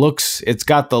 where it's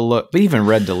got the look. But even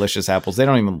Red Delicious apples, they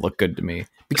don't even look good to me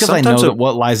because sometimes I know that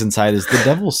what lies inside is the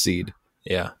devil's seed.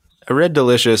 Yeah. A Red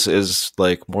Delicious is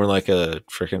like more like a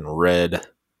freaking red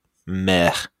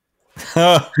meh.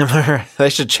 They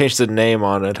should change the name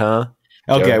on it, huh?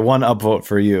 Okay, Joe? one upvote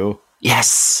for you.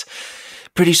 Yes.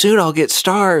 Pretty soon I'll get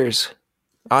stars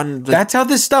on the. That's how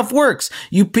this stuff works.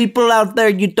 You people out there,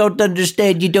 you don't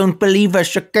understand. You don't believe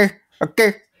us, okay?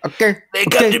 They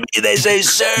come to me, they say,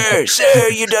 sir,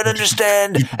 you don't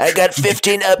understand. I got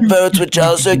 15 upvotes, which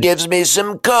also gives me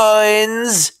some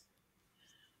coins.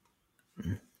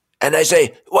 And I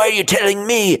say, why are you telling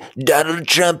me, Donald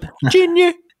Trump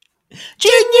Jr.?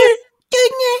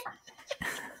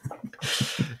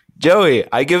 Joey,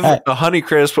 I give a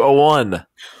Honeycrisp a 1.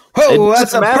 Oh, It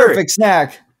that's a doesn't matter. perfect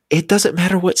snack. It doesn't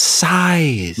matter what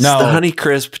size. No. The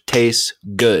Honeycrisp tastes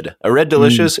good. A Red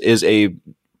Delicious is a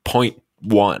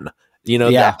 0.1. You know,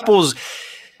 Yeah. the apple's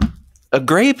a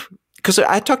grape. Because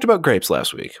I talked about grapes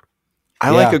last week.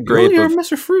 I like a grape. Oh, you're Of,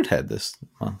 Mr. Fruithead this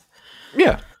month.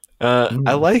 yeah.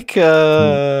 I like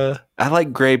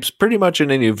grapes pretty much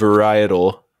in any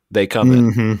varietal they come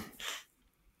in. Mm-hmm.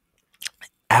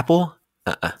 Apple,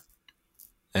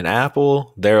 an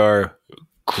apple. There are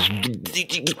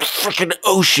freaking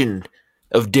ocean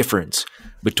of difference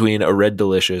between a Red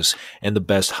Delicious and the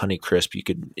best Honeycrisp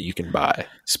you can buy.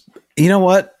 You know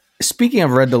what? Speaking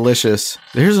of Red Delicious,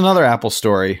 here's another Apple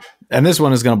story, and this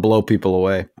one is going to blow people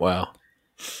away. Wow.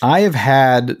 I have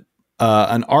had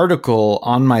an article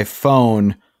on my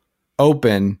phone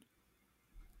open.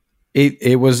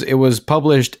 It was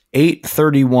published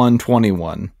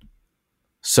 8/31/21.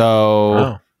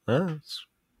 So That's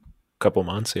a couple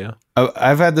months, yeah.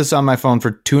 I've had this on my phone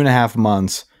for 2.5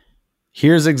 months.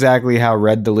 Here's exactly how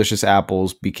Red Delicious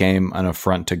apples became an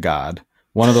affront to God.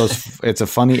 One of those, it's a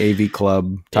funny AV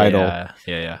Club title.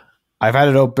 Yeah. I've had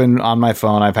it open on my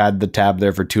phone. I've had the tab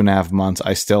there for 2.5 months.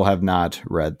 I still have not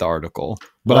read the article,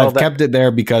 but Well, I've kept it there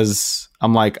because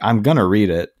I'm like, I'm going to read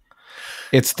it.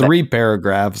 It's 3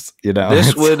 paragraphs, you know. This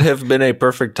It's- would have been a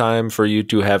perfect time for you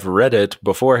to have read it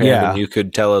beforehand, Yeah. and you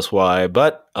could tell us why.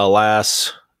 But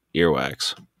alas,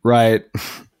 earwax. Right.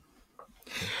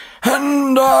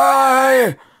 And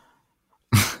I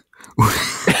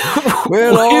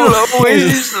will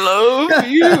always love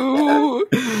you,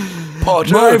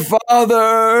 Potter. my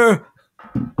father,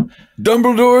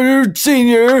 Dumbledore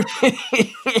Senior.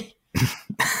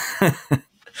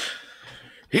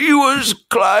 He was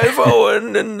Clive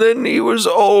Owen, and then he was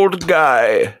old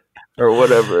guy, or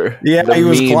whatever. Yeah, the he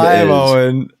was meme Clive is.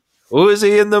 Owen. Who is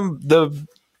he in the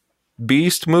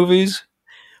Beast movies?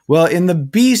 Well, in the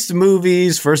Beast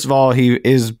movies, first of all, he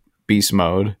is Beast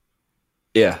Mode.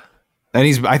 Yeah.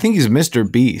 And I think he's Mr.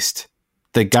 Beast,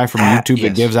 the guy from YouTube yes.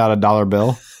 that gives out $1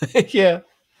 bill. Yeah.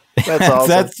 That's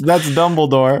awesome. That's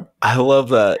Dumbledore. I love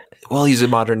that. Well, he's a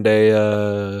modern day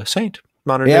saint,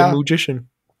 modern Yeah. day magician.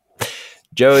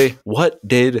 Joey, what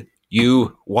did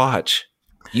you watch?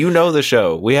 You know the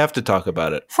show. We have to talk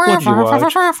about it. What did you watch?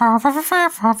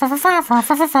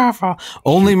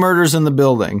 Only Murders in the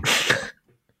Building.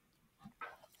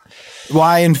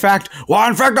 Why, in fact, I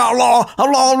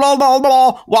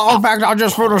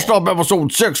just finished up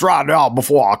episode 6 right now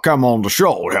before I come on the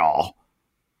show, y'all.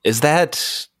 Is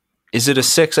it a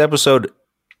 6-episode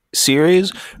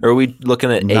series, or are we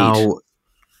looking at 8? No,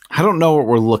 I don't know what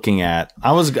we're looking at.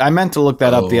 I meant to look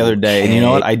that up the other day, and you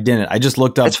know what? I didn't. I just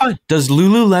looked up. That's fine. Does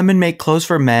Lululemon make clothes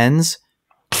for men's?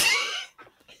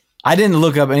 I didn't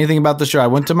look up anything about the show. I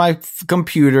went to my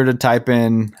computer to type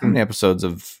in how many episodes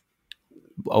of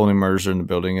Only Murders in the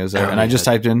Building is there, and I just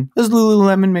typed in, does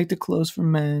Lululemon make the clothes for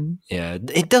men? Yeah,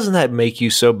 it doesn't that make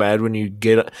you so bad when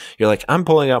you're like, I'm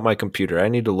pulling out my computer. I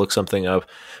need to look something up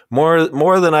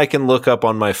more than I can look up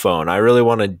on my phone. I really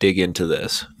want to dig into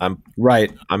this. I'm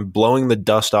blowing the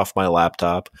dust off my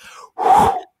laptop.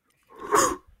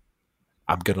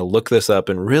 I'm going to look this up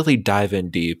and really dive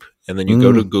in deep. And then you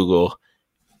go to Google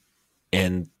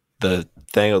and the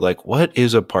thing of like, what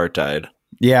is apartheid?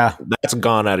 Yeah. That's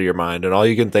gone out of your mind. And all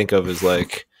you can think of is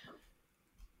like,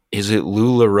 is it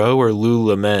LuLaRoe or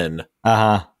Lululemon?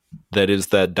 Uh-huh. That is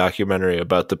that documentary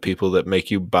about the people that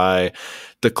make you buy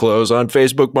the clothes on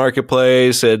Facebook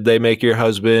Marketplace and they make your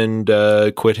husband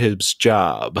quit his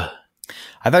job.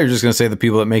 I thought you were just going to say the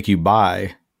people that make you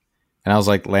buy. And I was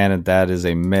like, Landon, that is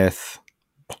a myth.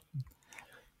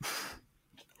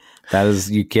 That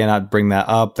is, you cannot bring that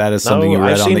up. That is something No, you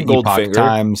read I've on the seen Epoch Goldfinger.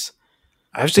 Times.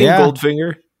 I've seen Yeah.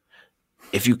 Goldfinger.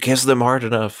 If you kiss them hard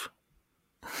enough.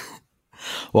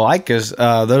 Well, there's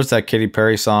that Katy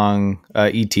Perry song,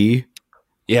 E.T.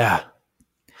 Yeah.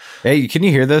 Hey, can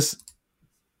you hear this?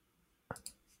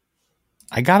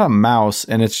 I got a mouse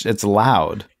and it's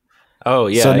loud. Oh,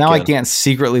 yeah. So now I can't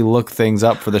secretly look things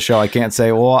up for the show. I can't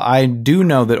say, well, I do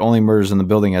know that Only Murders in the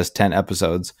Building has 10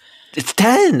 episodes. It's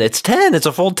 10. It's 10. It's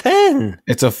a full 10.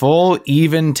 It's a full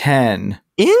even 10.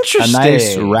 Interesting. A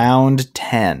nice round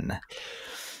 10.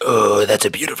 Oh, that's a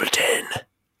beautiful 10.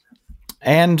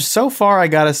 And so far, I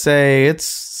gotta say,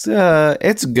 it's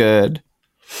good.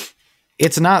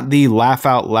 It's not the laugh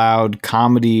out loud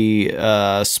comedy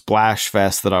splash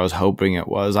fest that I was hoping it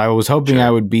was. I was hoping I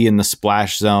would be in the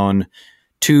splash zone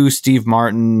to Steve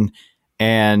Martin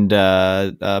and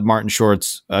Martin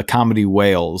Short's comedy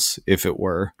whales, if it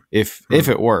were, if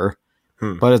it were,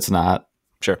 but it's not.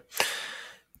 Sure.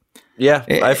 Yeah,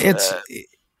 it's.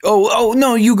 Oh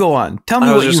no! You go on. Tell me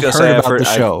what you've heard about the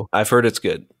show. I've heard it's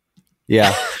good.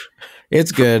 Yeah.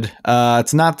 It's good.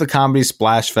 It's not the comedy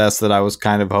splash fest that I was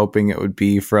kind of hoping it would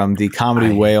be from the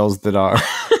comedy whales that are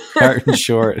Martin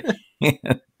Short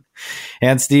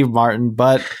and Steve Martin,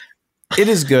 but it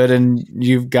is good. And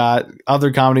you've got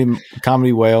other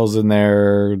comedy whales in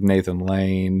there. Nathan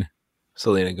Lane,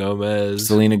 Selena Gomez,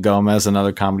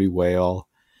 another comedy whale.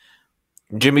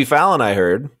 Jimmy Fallon, I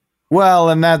heard. Well,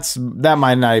 and that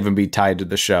might not even be tied to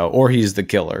the show, or he's the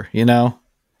killer, you know?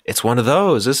 It's one of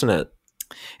those, isn't it?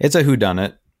 It's a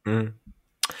whodunit.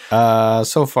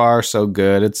 So far, so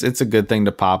good. It's a good thing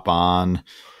to pop on.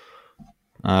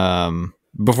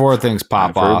 Before things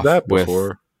pop off. That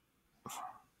before.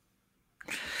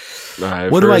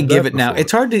 What do I give it now?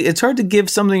 It's hard to give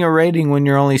something a rating when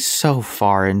you're only so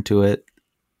far into it.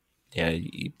 Yeah,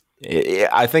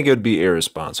 I think it would be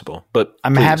irresponsible. But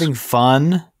I'm having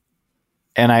fun,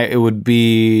 and I think it would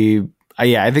be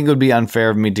unfair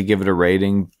of me to give it a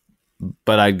rating.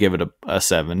 But I'd give it a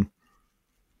 7.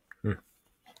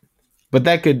 But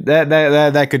that could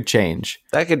change.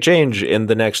 That could change in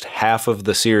the next half of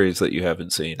the series that you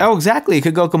haven't seen. Oh, exactly. It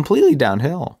could go completely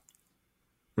downhill.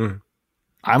 I'm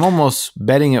almost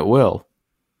betting it will.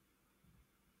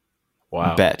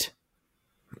 Wow. Bet.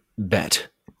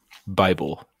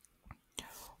 Bible.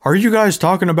 Are you guys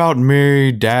talking about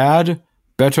me, Dad?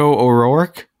 Beto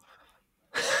O'Rourke?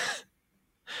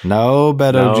 No,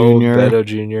 Beto Jr. Beto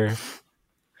Jr.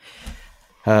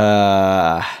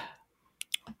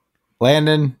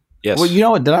 Landon? Yes. Well, you know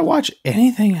what? Did I watch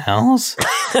anything else?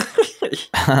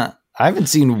 I haven't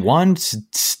seen one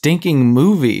stinking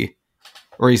movie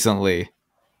recently.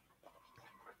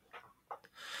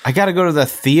 I got to go to the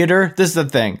theater. This is the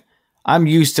thing. I'm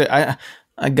used to...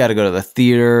 I got to go to the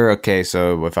theater. Okay,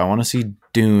 so if I want to see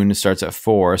Dune, it starts at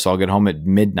 4, so I'll get home at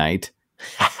midnight.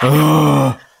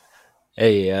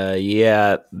 Hey,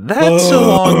 yeah, that's a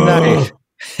long night.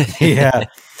 Yeah.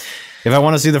 If I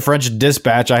want to see the French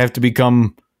Dispatch, I have to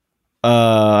become.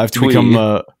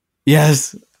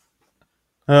 Yes.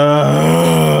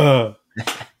 I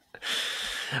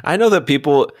know that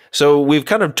people. So we've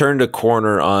kind of turned a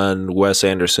corner on Wes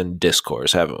Anderson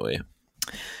discourse, haven't we?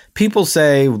 People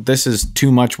say this is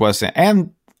too much Wes Anderson,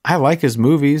 and I like his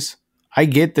movies. I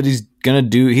get that he's gonna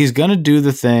do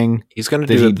the thing. He's gonna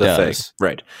do the thing,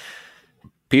 right?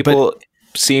 People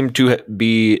seem to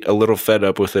be a little fed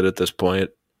up with it at this point.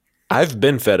 I've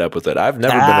been fed up with it. I've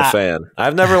never been a fan.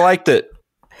 I've never liked it.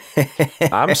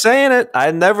 I'm saying it.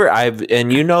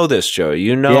 And you know this, Joe.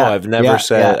 You know I've never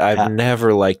said I've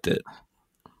never liked it.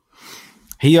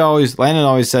 Landon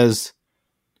always says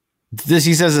this.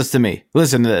 He says this to me.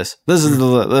 Listen to this.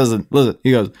 Listen.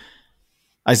 He goes,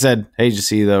 I said, hey, did you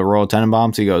see the Royal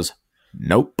Tenenbaums? He goes,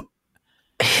 nope.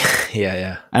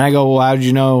 Yeah. And I go, well, how'd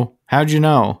you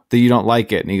know that you don't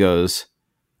like it? And he goes,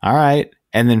 all right.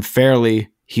 And then fairly,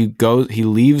 he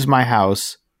leaves my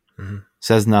house,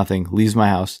 says nothing, leaves my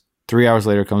house. 3 hours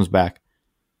later, comes back. I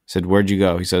said, where'd you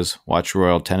go? He says, watch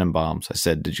Royal Tenenbaums. I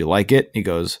said, did you like it? He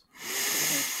goes,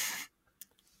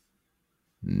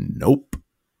 nope.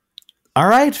 All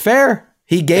right, fair.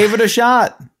 He gave it a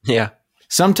shot. Yeah.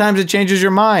 Sometimes it changes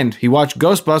your mind. He watched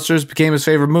Ghostbusters, became his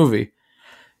favorite movie.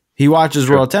 He watches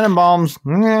Royal Tenenbaums,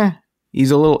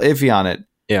 he's a little iffy on it.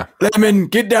 Yeah. Lemon,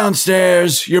 get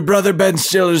downstairs. Your brother Ben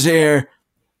Stiller's here.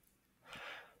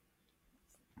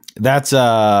 That's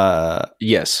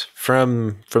yes,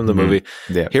 from the movie.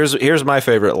 Yeah. Here's my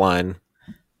favorite line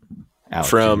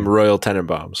from Royal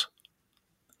Tenenbaums.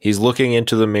 He's looking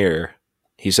into the mirror.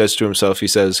 He says to himself,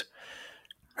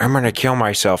 I'm going to kill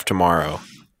myself tomorrow.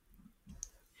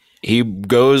 He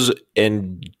goes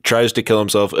and tries to kill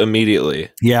himself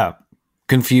immediately. Yeah.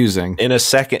 Confusing.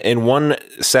 In 1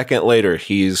 second later,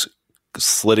 he's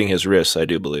slitting his wrists, I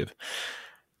do believe.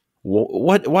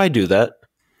 Why do that?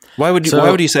 Why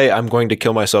would he say, I'm going to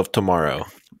kill myself tomorrow?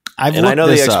 I know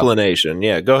the explanation.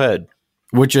 Yeah, go ahead.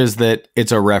 Which is that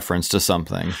it's a reference to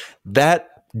something. That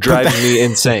drives me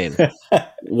insane.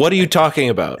 What are you talking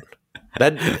about?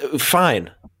 That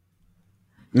fine.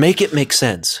 Make it make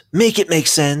sense. Make it make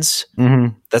sense.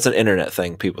 Mm-hmm. That's an internet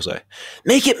thing people say.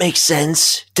 Make it make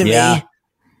sense to Yeah. me.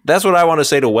 That's what I want to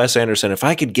say to Wes Anderson. If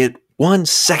I could get 1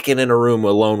 second in a room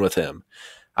alone with him,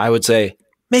 I would say,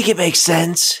 make it make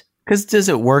sense. Because does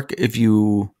it work if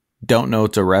you don't know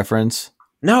it's a reference?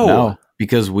 No.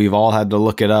 Because we've all had to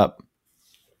look it up.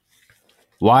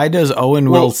 Why does Owen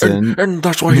Wilson... And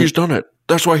that's why he's done it.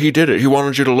 That's why he did it. He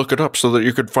wanted you to look it up so that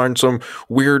you could find some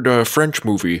weird French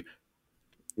movie.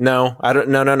 No, I don't.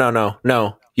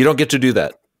 No. You don't get to do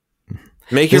that.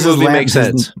 Make your movie make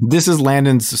sense. This is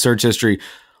Landon's search history.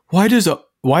 Why does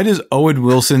Owen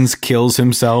Wilson's kills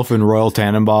himself in Royal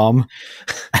Tannenbaum?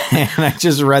 And I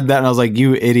just read that and I was like,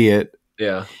 you idiot.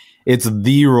 Yeah. It's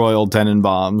the Royal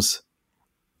Tenenbaums.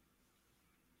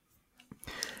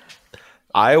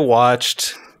 I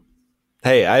watched.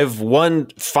 Hey, I've won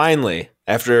finally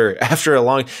after a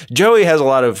long. Joey has a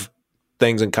lot of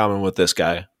things in common with this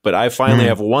guy, but I finally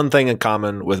have one thing in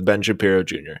common with Ben Shapiro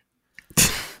Jr.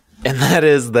 And that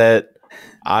is that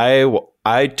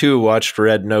I too watched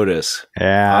Red Notice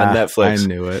on Netflix. I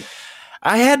knew it.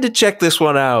 I had to check this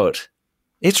one out.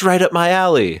 It's right up my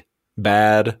alley.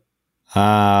 Bad.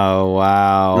 Oh,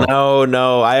 wow.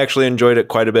 No, I actually enjoyed it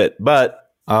quite a bit, but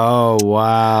oh,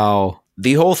 wow.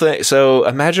 the whole thing. So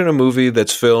imagine a movie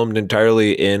that's filmed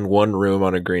entirely in one room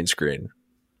on a green screen.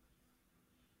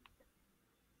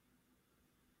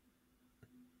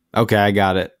 Okay, I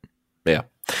got it. Yeah.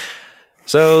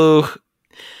 So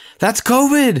That's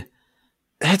COVID.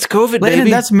 that's COVID, Landon,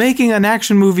 baby. that's making an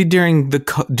action movie during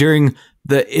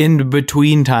the in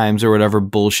between times or whatever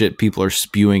bullshit people are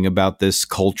spewing about this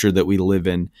culture that we live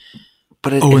in.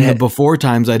 but In the before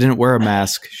times, I didn't wear a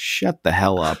mask. Shut the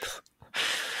hell up.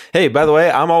 hey, by the way,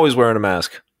 I'm always wearing a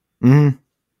mask. Mm-hmm.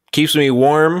 Keeps me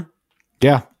warm.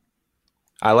 Yeah.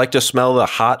 I like to smell the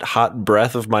hot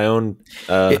breath of my own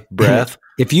breath.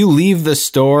 If you leave the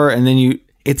store and then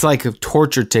it's like a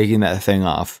torture taking that thing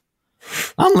off.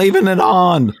 I'm leaving it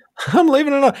on. I'm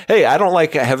leaving it on. Hey, I don't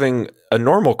like having a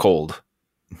normal cold.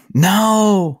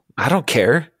 No. I don't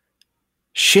care.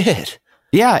 Shit.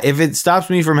 Yeah, if it stops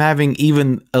me from having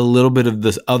even a little bit of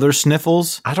the other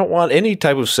sniffles. I don't want any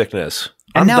type of sickness.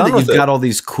 And I'm now done that with you've it. got all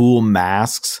these cool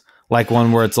masks, like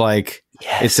one where it's like,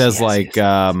 Yes, it says yes.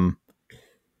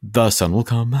 the sun will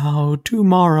come out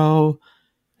tomorrow.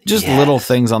 Just Yes. little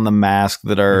things on the mask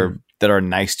that are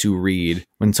nice to read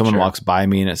when someone Sure. walks by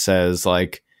me and it says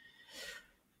like,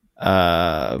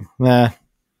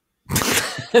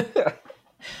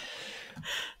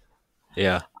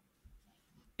 Yeah.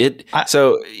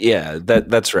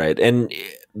 That's right. And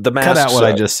the mask. cut out what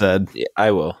I just said. Yeah,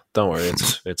 I will. Don't worry.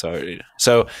 It's already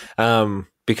so.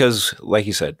 Because, like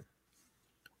you said,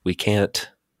 we can't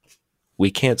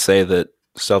say that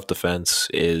self-defense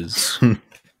is.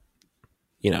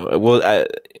 We.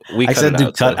 I cut said it to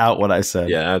out, cut so- out what I said.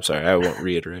 Yeah, I'm sorry. I won't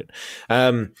reiterate.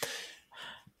 The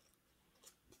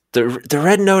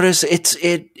Red Notice. It's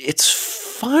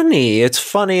funny. It's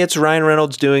funny. It's Ryan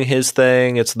Reynolds doing his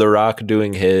thing. It's The Rock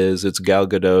doing his. It's Gal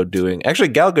Gadot doing. Actually,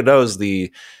 Gal Gadot is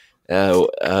the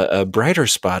a brighter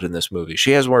spot in this movie.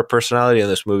 She has more personality in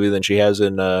this movie than she has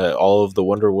in all of the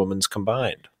Wonder Womans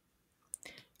combined.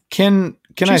 Can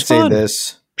I She's say fun.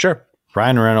 this? Sure.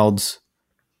 Ryan Reynolds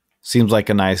seems like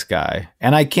a nice guy.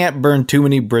 And I can't burn too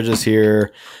many bridges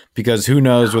here because who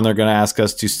knows when they're going to ask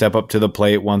us to step up to the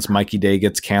plate once Mikey Day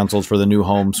gets canceled for the new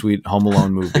Home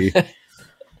Alone movie.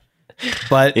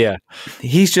 But Yeah.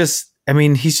 he's just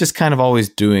kind of always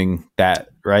doing that,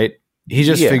 right? He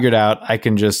just Yeah. figured out I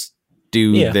can just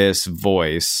do Yeah. this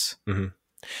voice Mhm.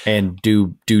 and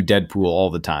do Deadpool all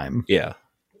the time. Yeah.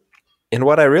 And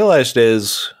what I realized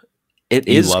is it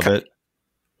You is love it.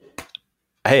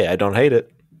 Hey, I don't hate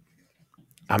it.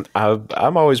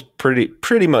 I'm always pretty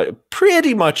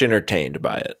much entertained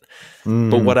by it.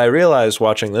 Mm. But what I realized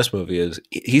watching this movie is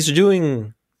he's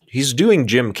doing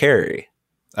Jim Carrey.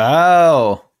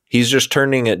 Oh, He's just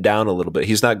turning it down a little bit.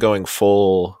 He's not going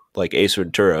full like Ace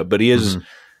Ventura, but he is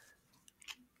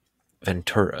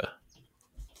Ventura.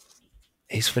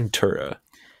 Ace Ventura.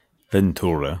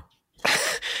 Ventura.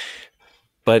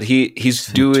 But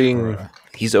he's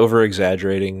over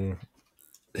exaggerating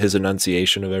his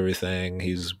enunciation of everything.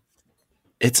 It's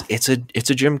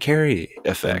a Jim Carrey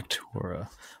effect. Ventura.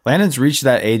 Landon's reached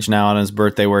that age now on his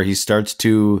birthday where he starts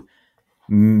to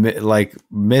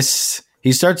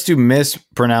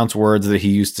mispronounce words that he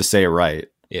used to say right.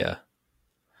 Yeah.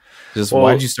 Just Well-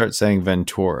 why'd you start saying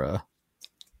Ventura?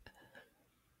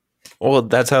 Well,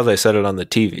 that's how they said it on the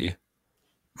TV.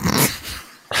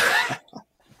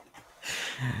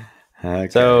 Okay.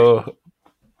 So,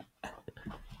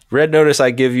 Red Notice,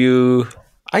 I give you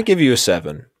a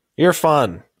 7. You're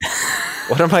fun.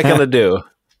 What am I gonna do?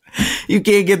 You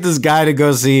can't get this guy to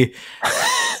go see.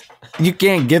 You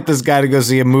can't get this guy to go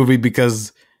see a movie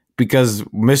because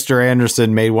Mr.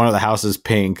 Anderson made one of the houses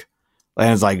pink,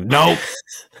 and it's like, nope,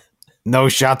 no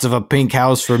shots of a pink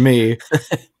house for me.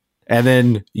 And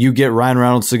then you get Ryan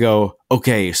Reynolds to go,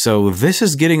 okay, so this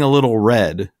is getting a little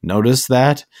red. Notice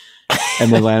that?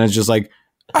 And then Lana's just like,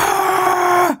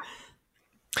 ah!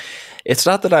 It's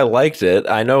not that I liked it.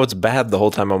 I know it's bad the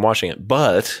whole time I'm watching it,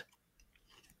 but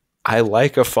I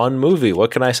like a fun movie.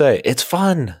 What can I say? It's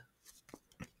fun.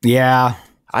 Yeah.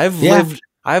 I've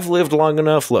lived long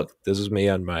enough. Look, this is me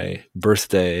on my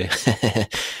birthday.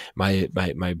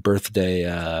 my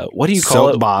birthday. What do you call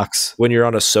it? Soapbox. When you're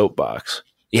on a soapbox.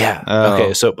 Yeah. Oh.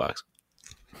 Okay, a soapbox.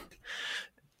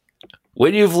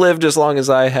 When you've lived as long as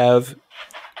I have,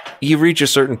 you reach a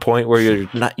certain point where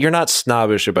you're not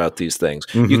snobbish about these things.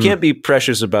 Mm-hmm. You can't be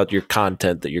precious about your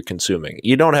content that you're consuming.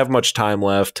 You don't have much time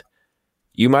left.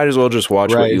 You might as well just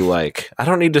watch what you like. I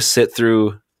don't need to sit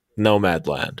through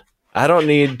Nomadland. I don't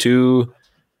need to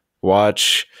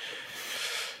watch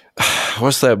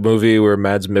what's that movie where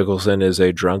Mads Mikkelsen is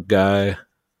a drunk guy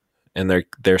and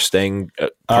they're staying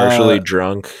partially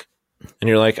drunk, and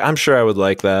you're like, I'm sure I would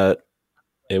like that.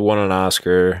 It won an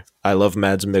Oscar. I love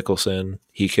Mads Mikkelsen.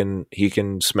 He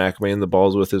can smack me in the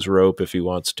balls with his rope if he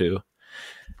wants to.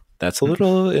 That's a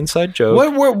little inside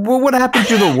joke. What happened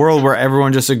to the world where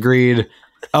everyone just agreed,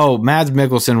 oh, Mads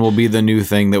Mikkelsen will be the new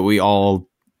thing that we all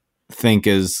think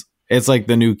is, it's like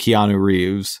the new Keanu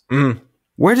Reeves. Mm.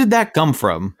 Where did that come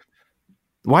from?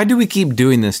 Why do we keep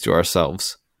doing this to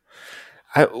ourselves?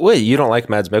 Wait, you don't like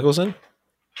Mads Mikkelsen?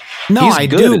 No, He's I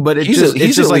good. do, but it's He's just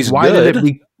at like, least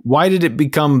why did it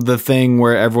become the thing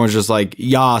where everyone's just like,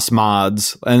 yas,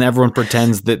 mods, and everyone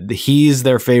pretends that he's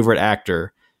their favorite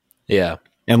actor? Yeah.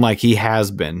 And like he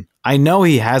has been. I know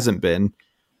he hasn't been.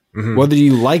 Mm-hmm. Whether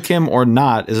you like him or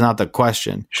not is not the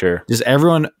question. Sure. Just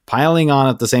everyone piling on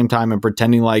at the same time and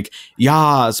pretending like,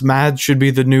 yas, Mads should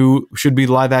be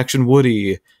live action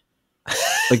Woody.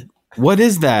 Like, what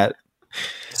is that?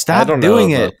 Stop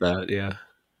doing it. That, yeah.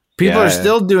 People are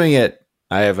still doing it.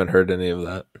 I haven't heard any of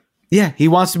that. Yeah, he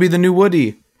wants to be the new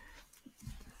Woody.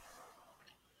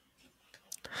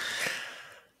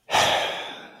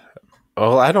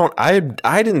 Well, I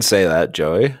didn't say that,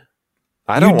 Joey.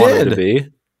 I don't want him to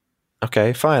be.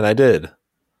 Okay, fine, I did.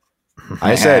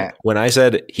 I said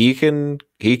he can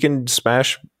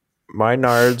smash my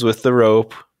nards with the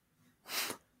rope.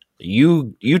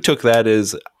 You took that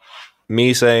as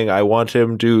me saying I want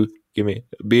him to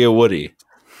be a Woody.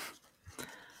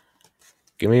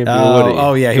 Give me a Woody.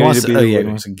 Oh yeah, he wants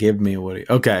to give me a Woody.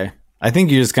 Okay. I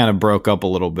think you just kind of broke up a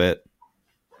little bit.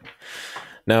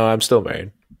 No, I'm still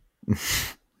married.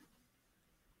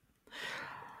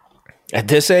 At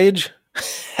this age?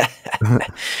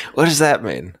 What does that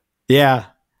mean? Yeah.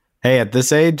 Hey, at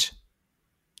this age?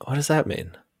 What does that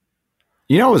mean?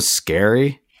 You know what was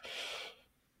scary?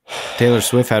 Taylor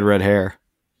Swift had red hair.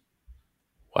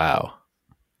 Wow.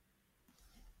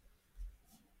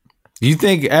 You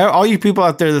think, all you people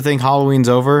out there that think Halloween's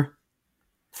over,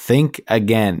 think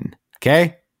again.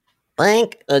 Okay?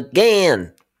 Think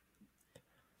again.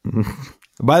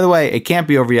 By the way, it can't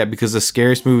be over yet because the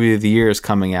scariest movie of the year is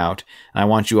coming out. And I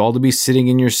want you all to be sitting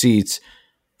in your seats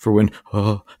for when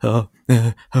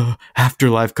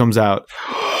Afterlife comes out.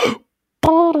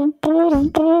 So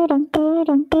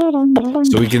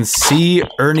we can see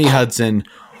Ernie Hudson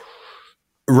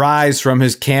rise from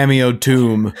his cameo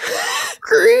tomb,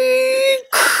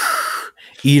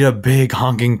 eat a big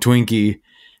honking Twinkie,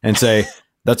 and say,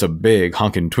 "That's a big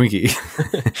honking Twinkie."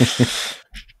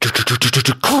 It's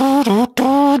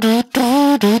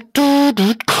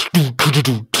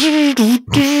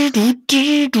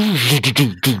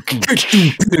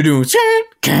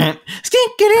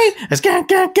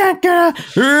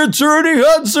Ernie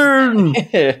Hudson.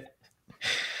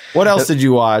 What else did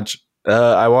you watch?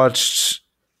 I watched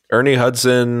Ernie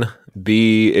Hudson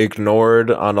be ignored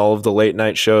on all of the late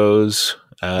night shows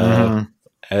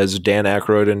as Dan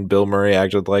Aykroyd and Bill Murray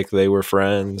acted like they were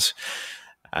friends.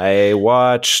 I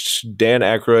watched Dan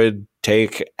Aykroyd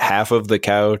take half of the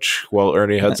couch while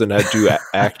Ernie Hudson had to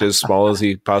act as small as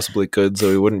he possibly could so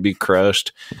he wouldn't be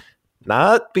crushed.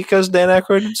 Not because Dan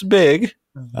Aykroyd is big,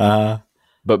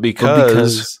 but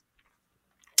because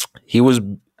he was.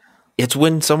 It's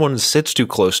when someone sits too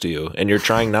close to you and you're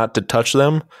trying not to touch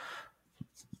them,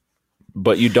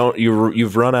 but you don't.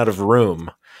 You've run out of room,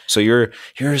 so you're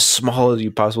as small as you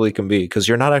possibly can be because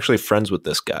you're not actually friends with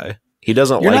this guy. He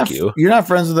doesn't like you. You're not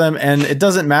friends with him, and it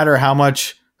doesn't matter how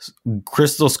much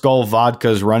Crystal Skull vodka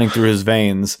is running through his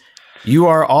veins. You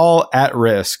are all at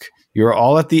risk. You are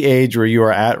all at the age where you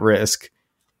are at risk.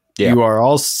 Yeah. You are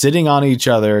all sitting on each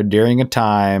other during a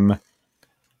time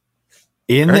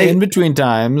in the in-between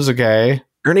times, okay?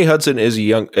 Ernie Hudson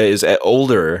is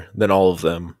older than all of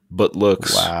them, but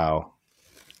looks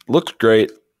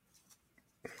great.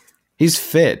 He's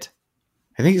fit.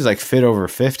 I think he's like fit over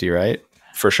 50, right?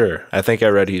 For sure. I think I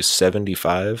read he's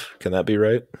 75. Can that be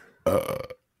right?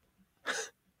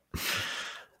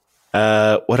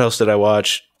 What else did I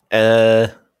watch?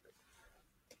 I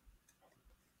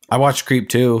watched Creep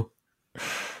 2.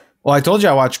 Well, I told you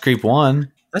I watched Creep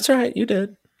 1. That's right, you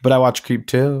did. But I watched Creep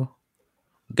 2.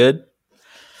 Good?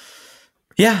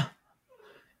 Yeah.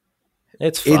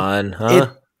 It's fun,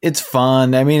 huh? It's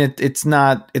fun. I mean, it's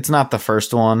not the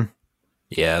first one.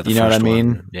 Yeah, you know what I mean?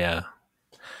 One. Yeah.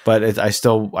 But I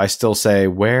still say,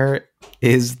 where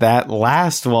is that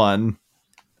last one?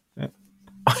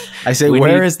 I say,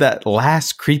 where is that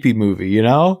last creepy movie, you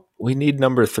know? We need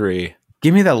number 3.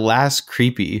 Give me the last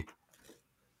creepy.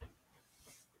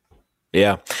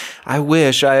 Yeah. I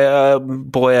wish. I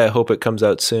hope it comes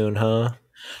out soon, huh?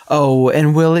 Oh,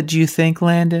 and will it, do you think,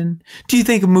 Landon? Do you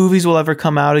think movies will ever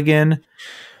come out again?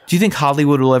 Do you think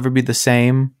Hollywood will ever be the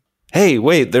same? Hey,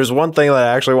 wait, there's one thing that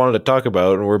I actually wanted to talk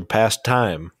about, and we're past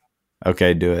time.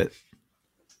 Okay, do it.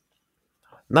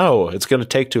 No, it's going to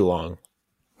take too long.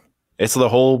 It's the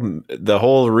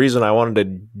whole reason I wanted to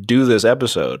do this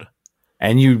episode.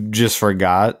 And you just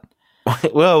forgot?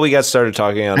 Well, we got started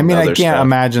talking on I can't stuff.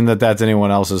 imagine that that's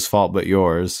anyone else's fault but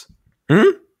yours.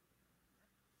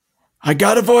 I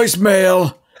got a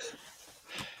voicemail.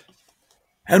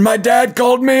 And my dad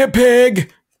called me a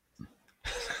pig.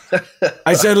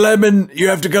 I said, Lemon, you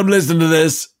have to come listen to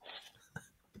this.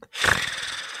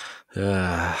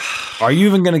 Are you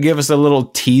even going to give us a little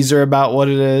teaser about what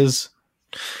it is?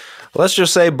 Let's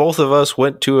just say both of us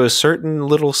went to a certain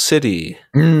little city,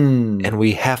 and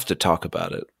we have to talk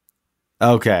about it.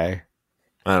 Okay.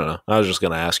 I don't know. I was just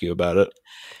going to ask you about it.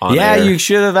 Yeah, air. you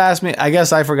should have asked me. I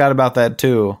guess I forgot about that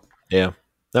too. Yeah.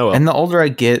 Oh, well. And the older I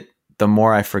get, the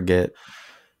more I forget.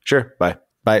 Sure. Bye.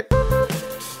 Bye.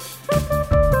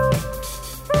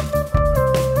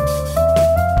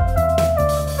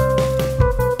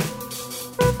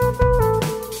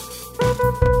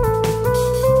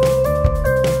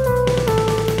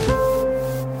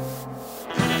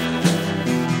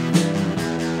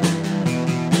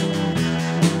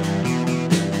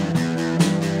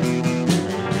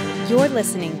 You're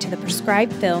listening to the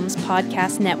Prescribed Films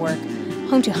Podcast Network,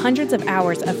 home to hundreds of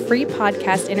hours of free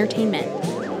podcast entertainment.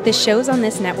 The shows on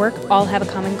this network all have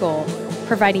a common goal,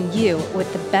 providing you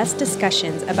with the best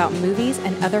discussions about movies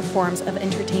and other forms of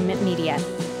entertainment media.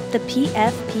 The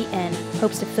PFPN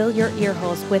hopes to fill your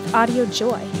earholes with audio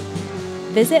joy.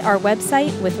 Visit our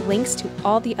website with links to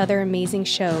all the other amazing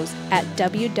shows at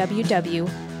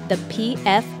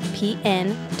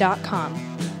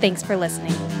www.thepfpn.com. Thanks for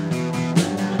listening.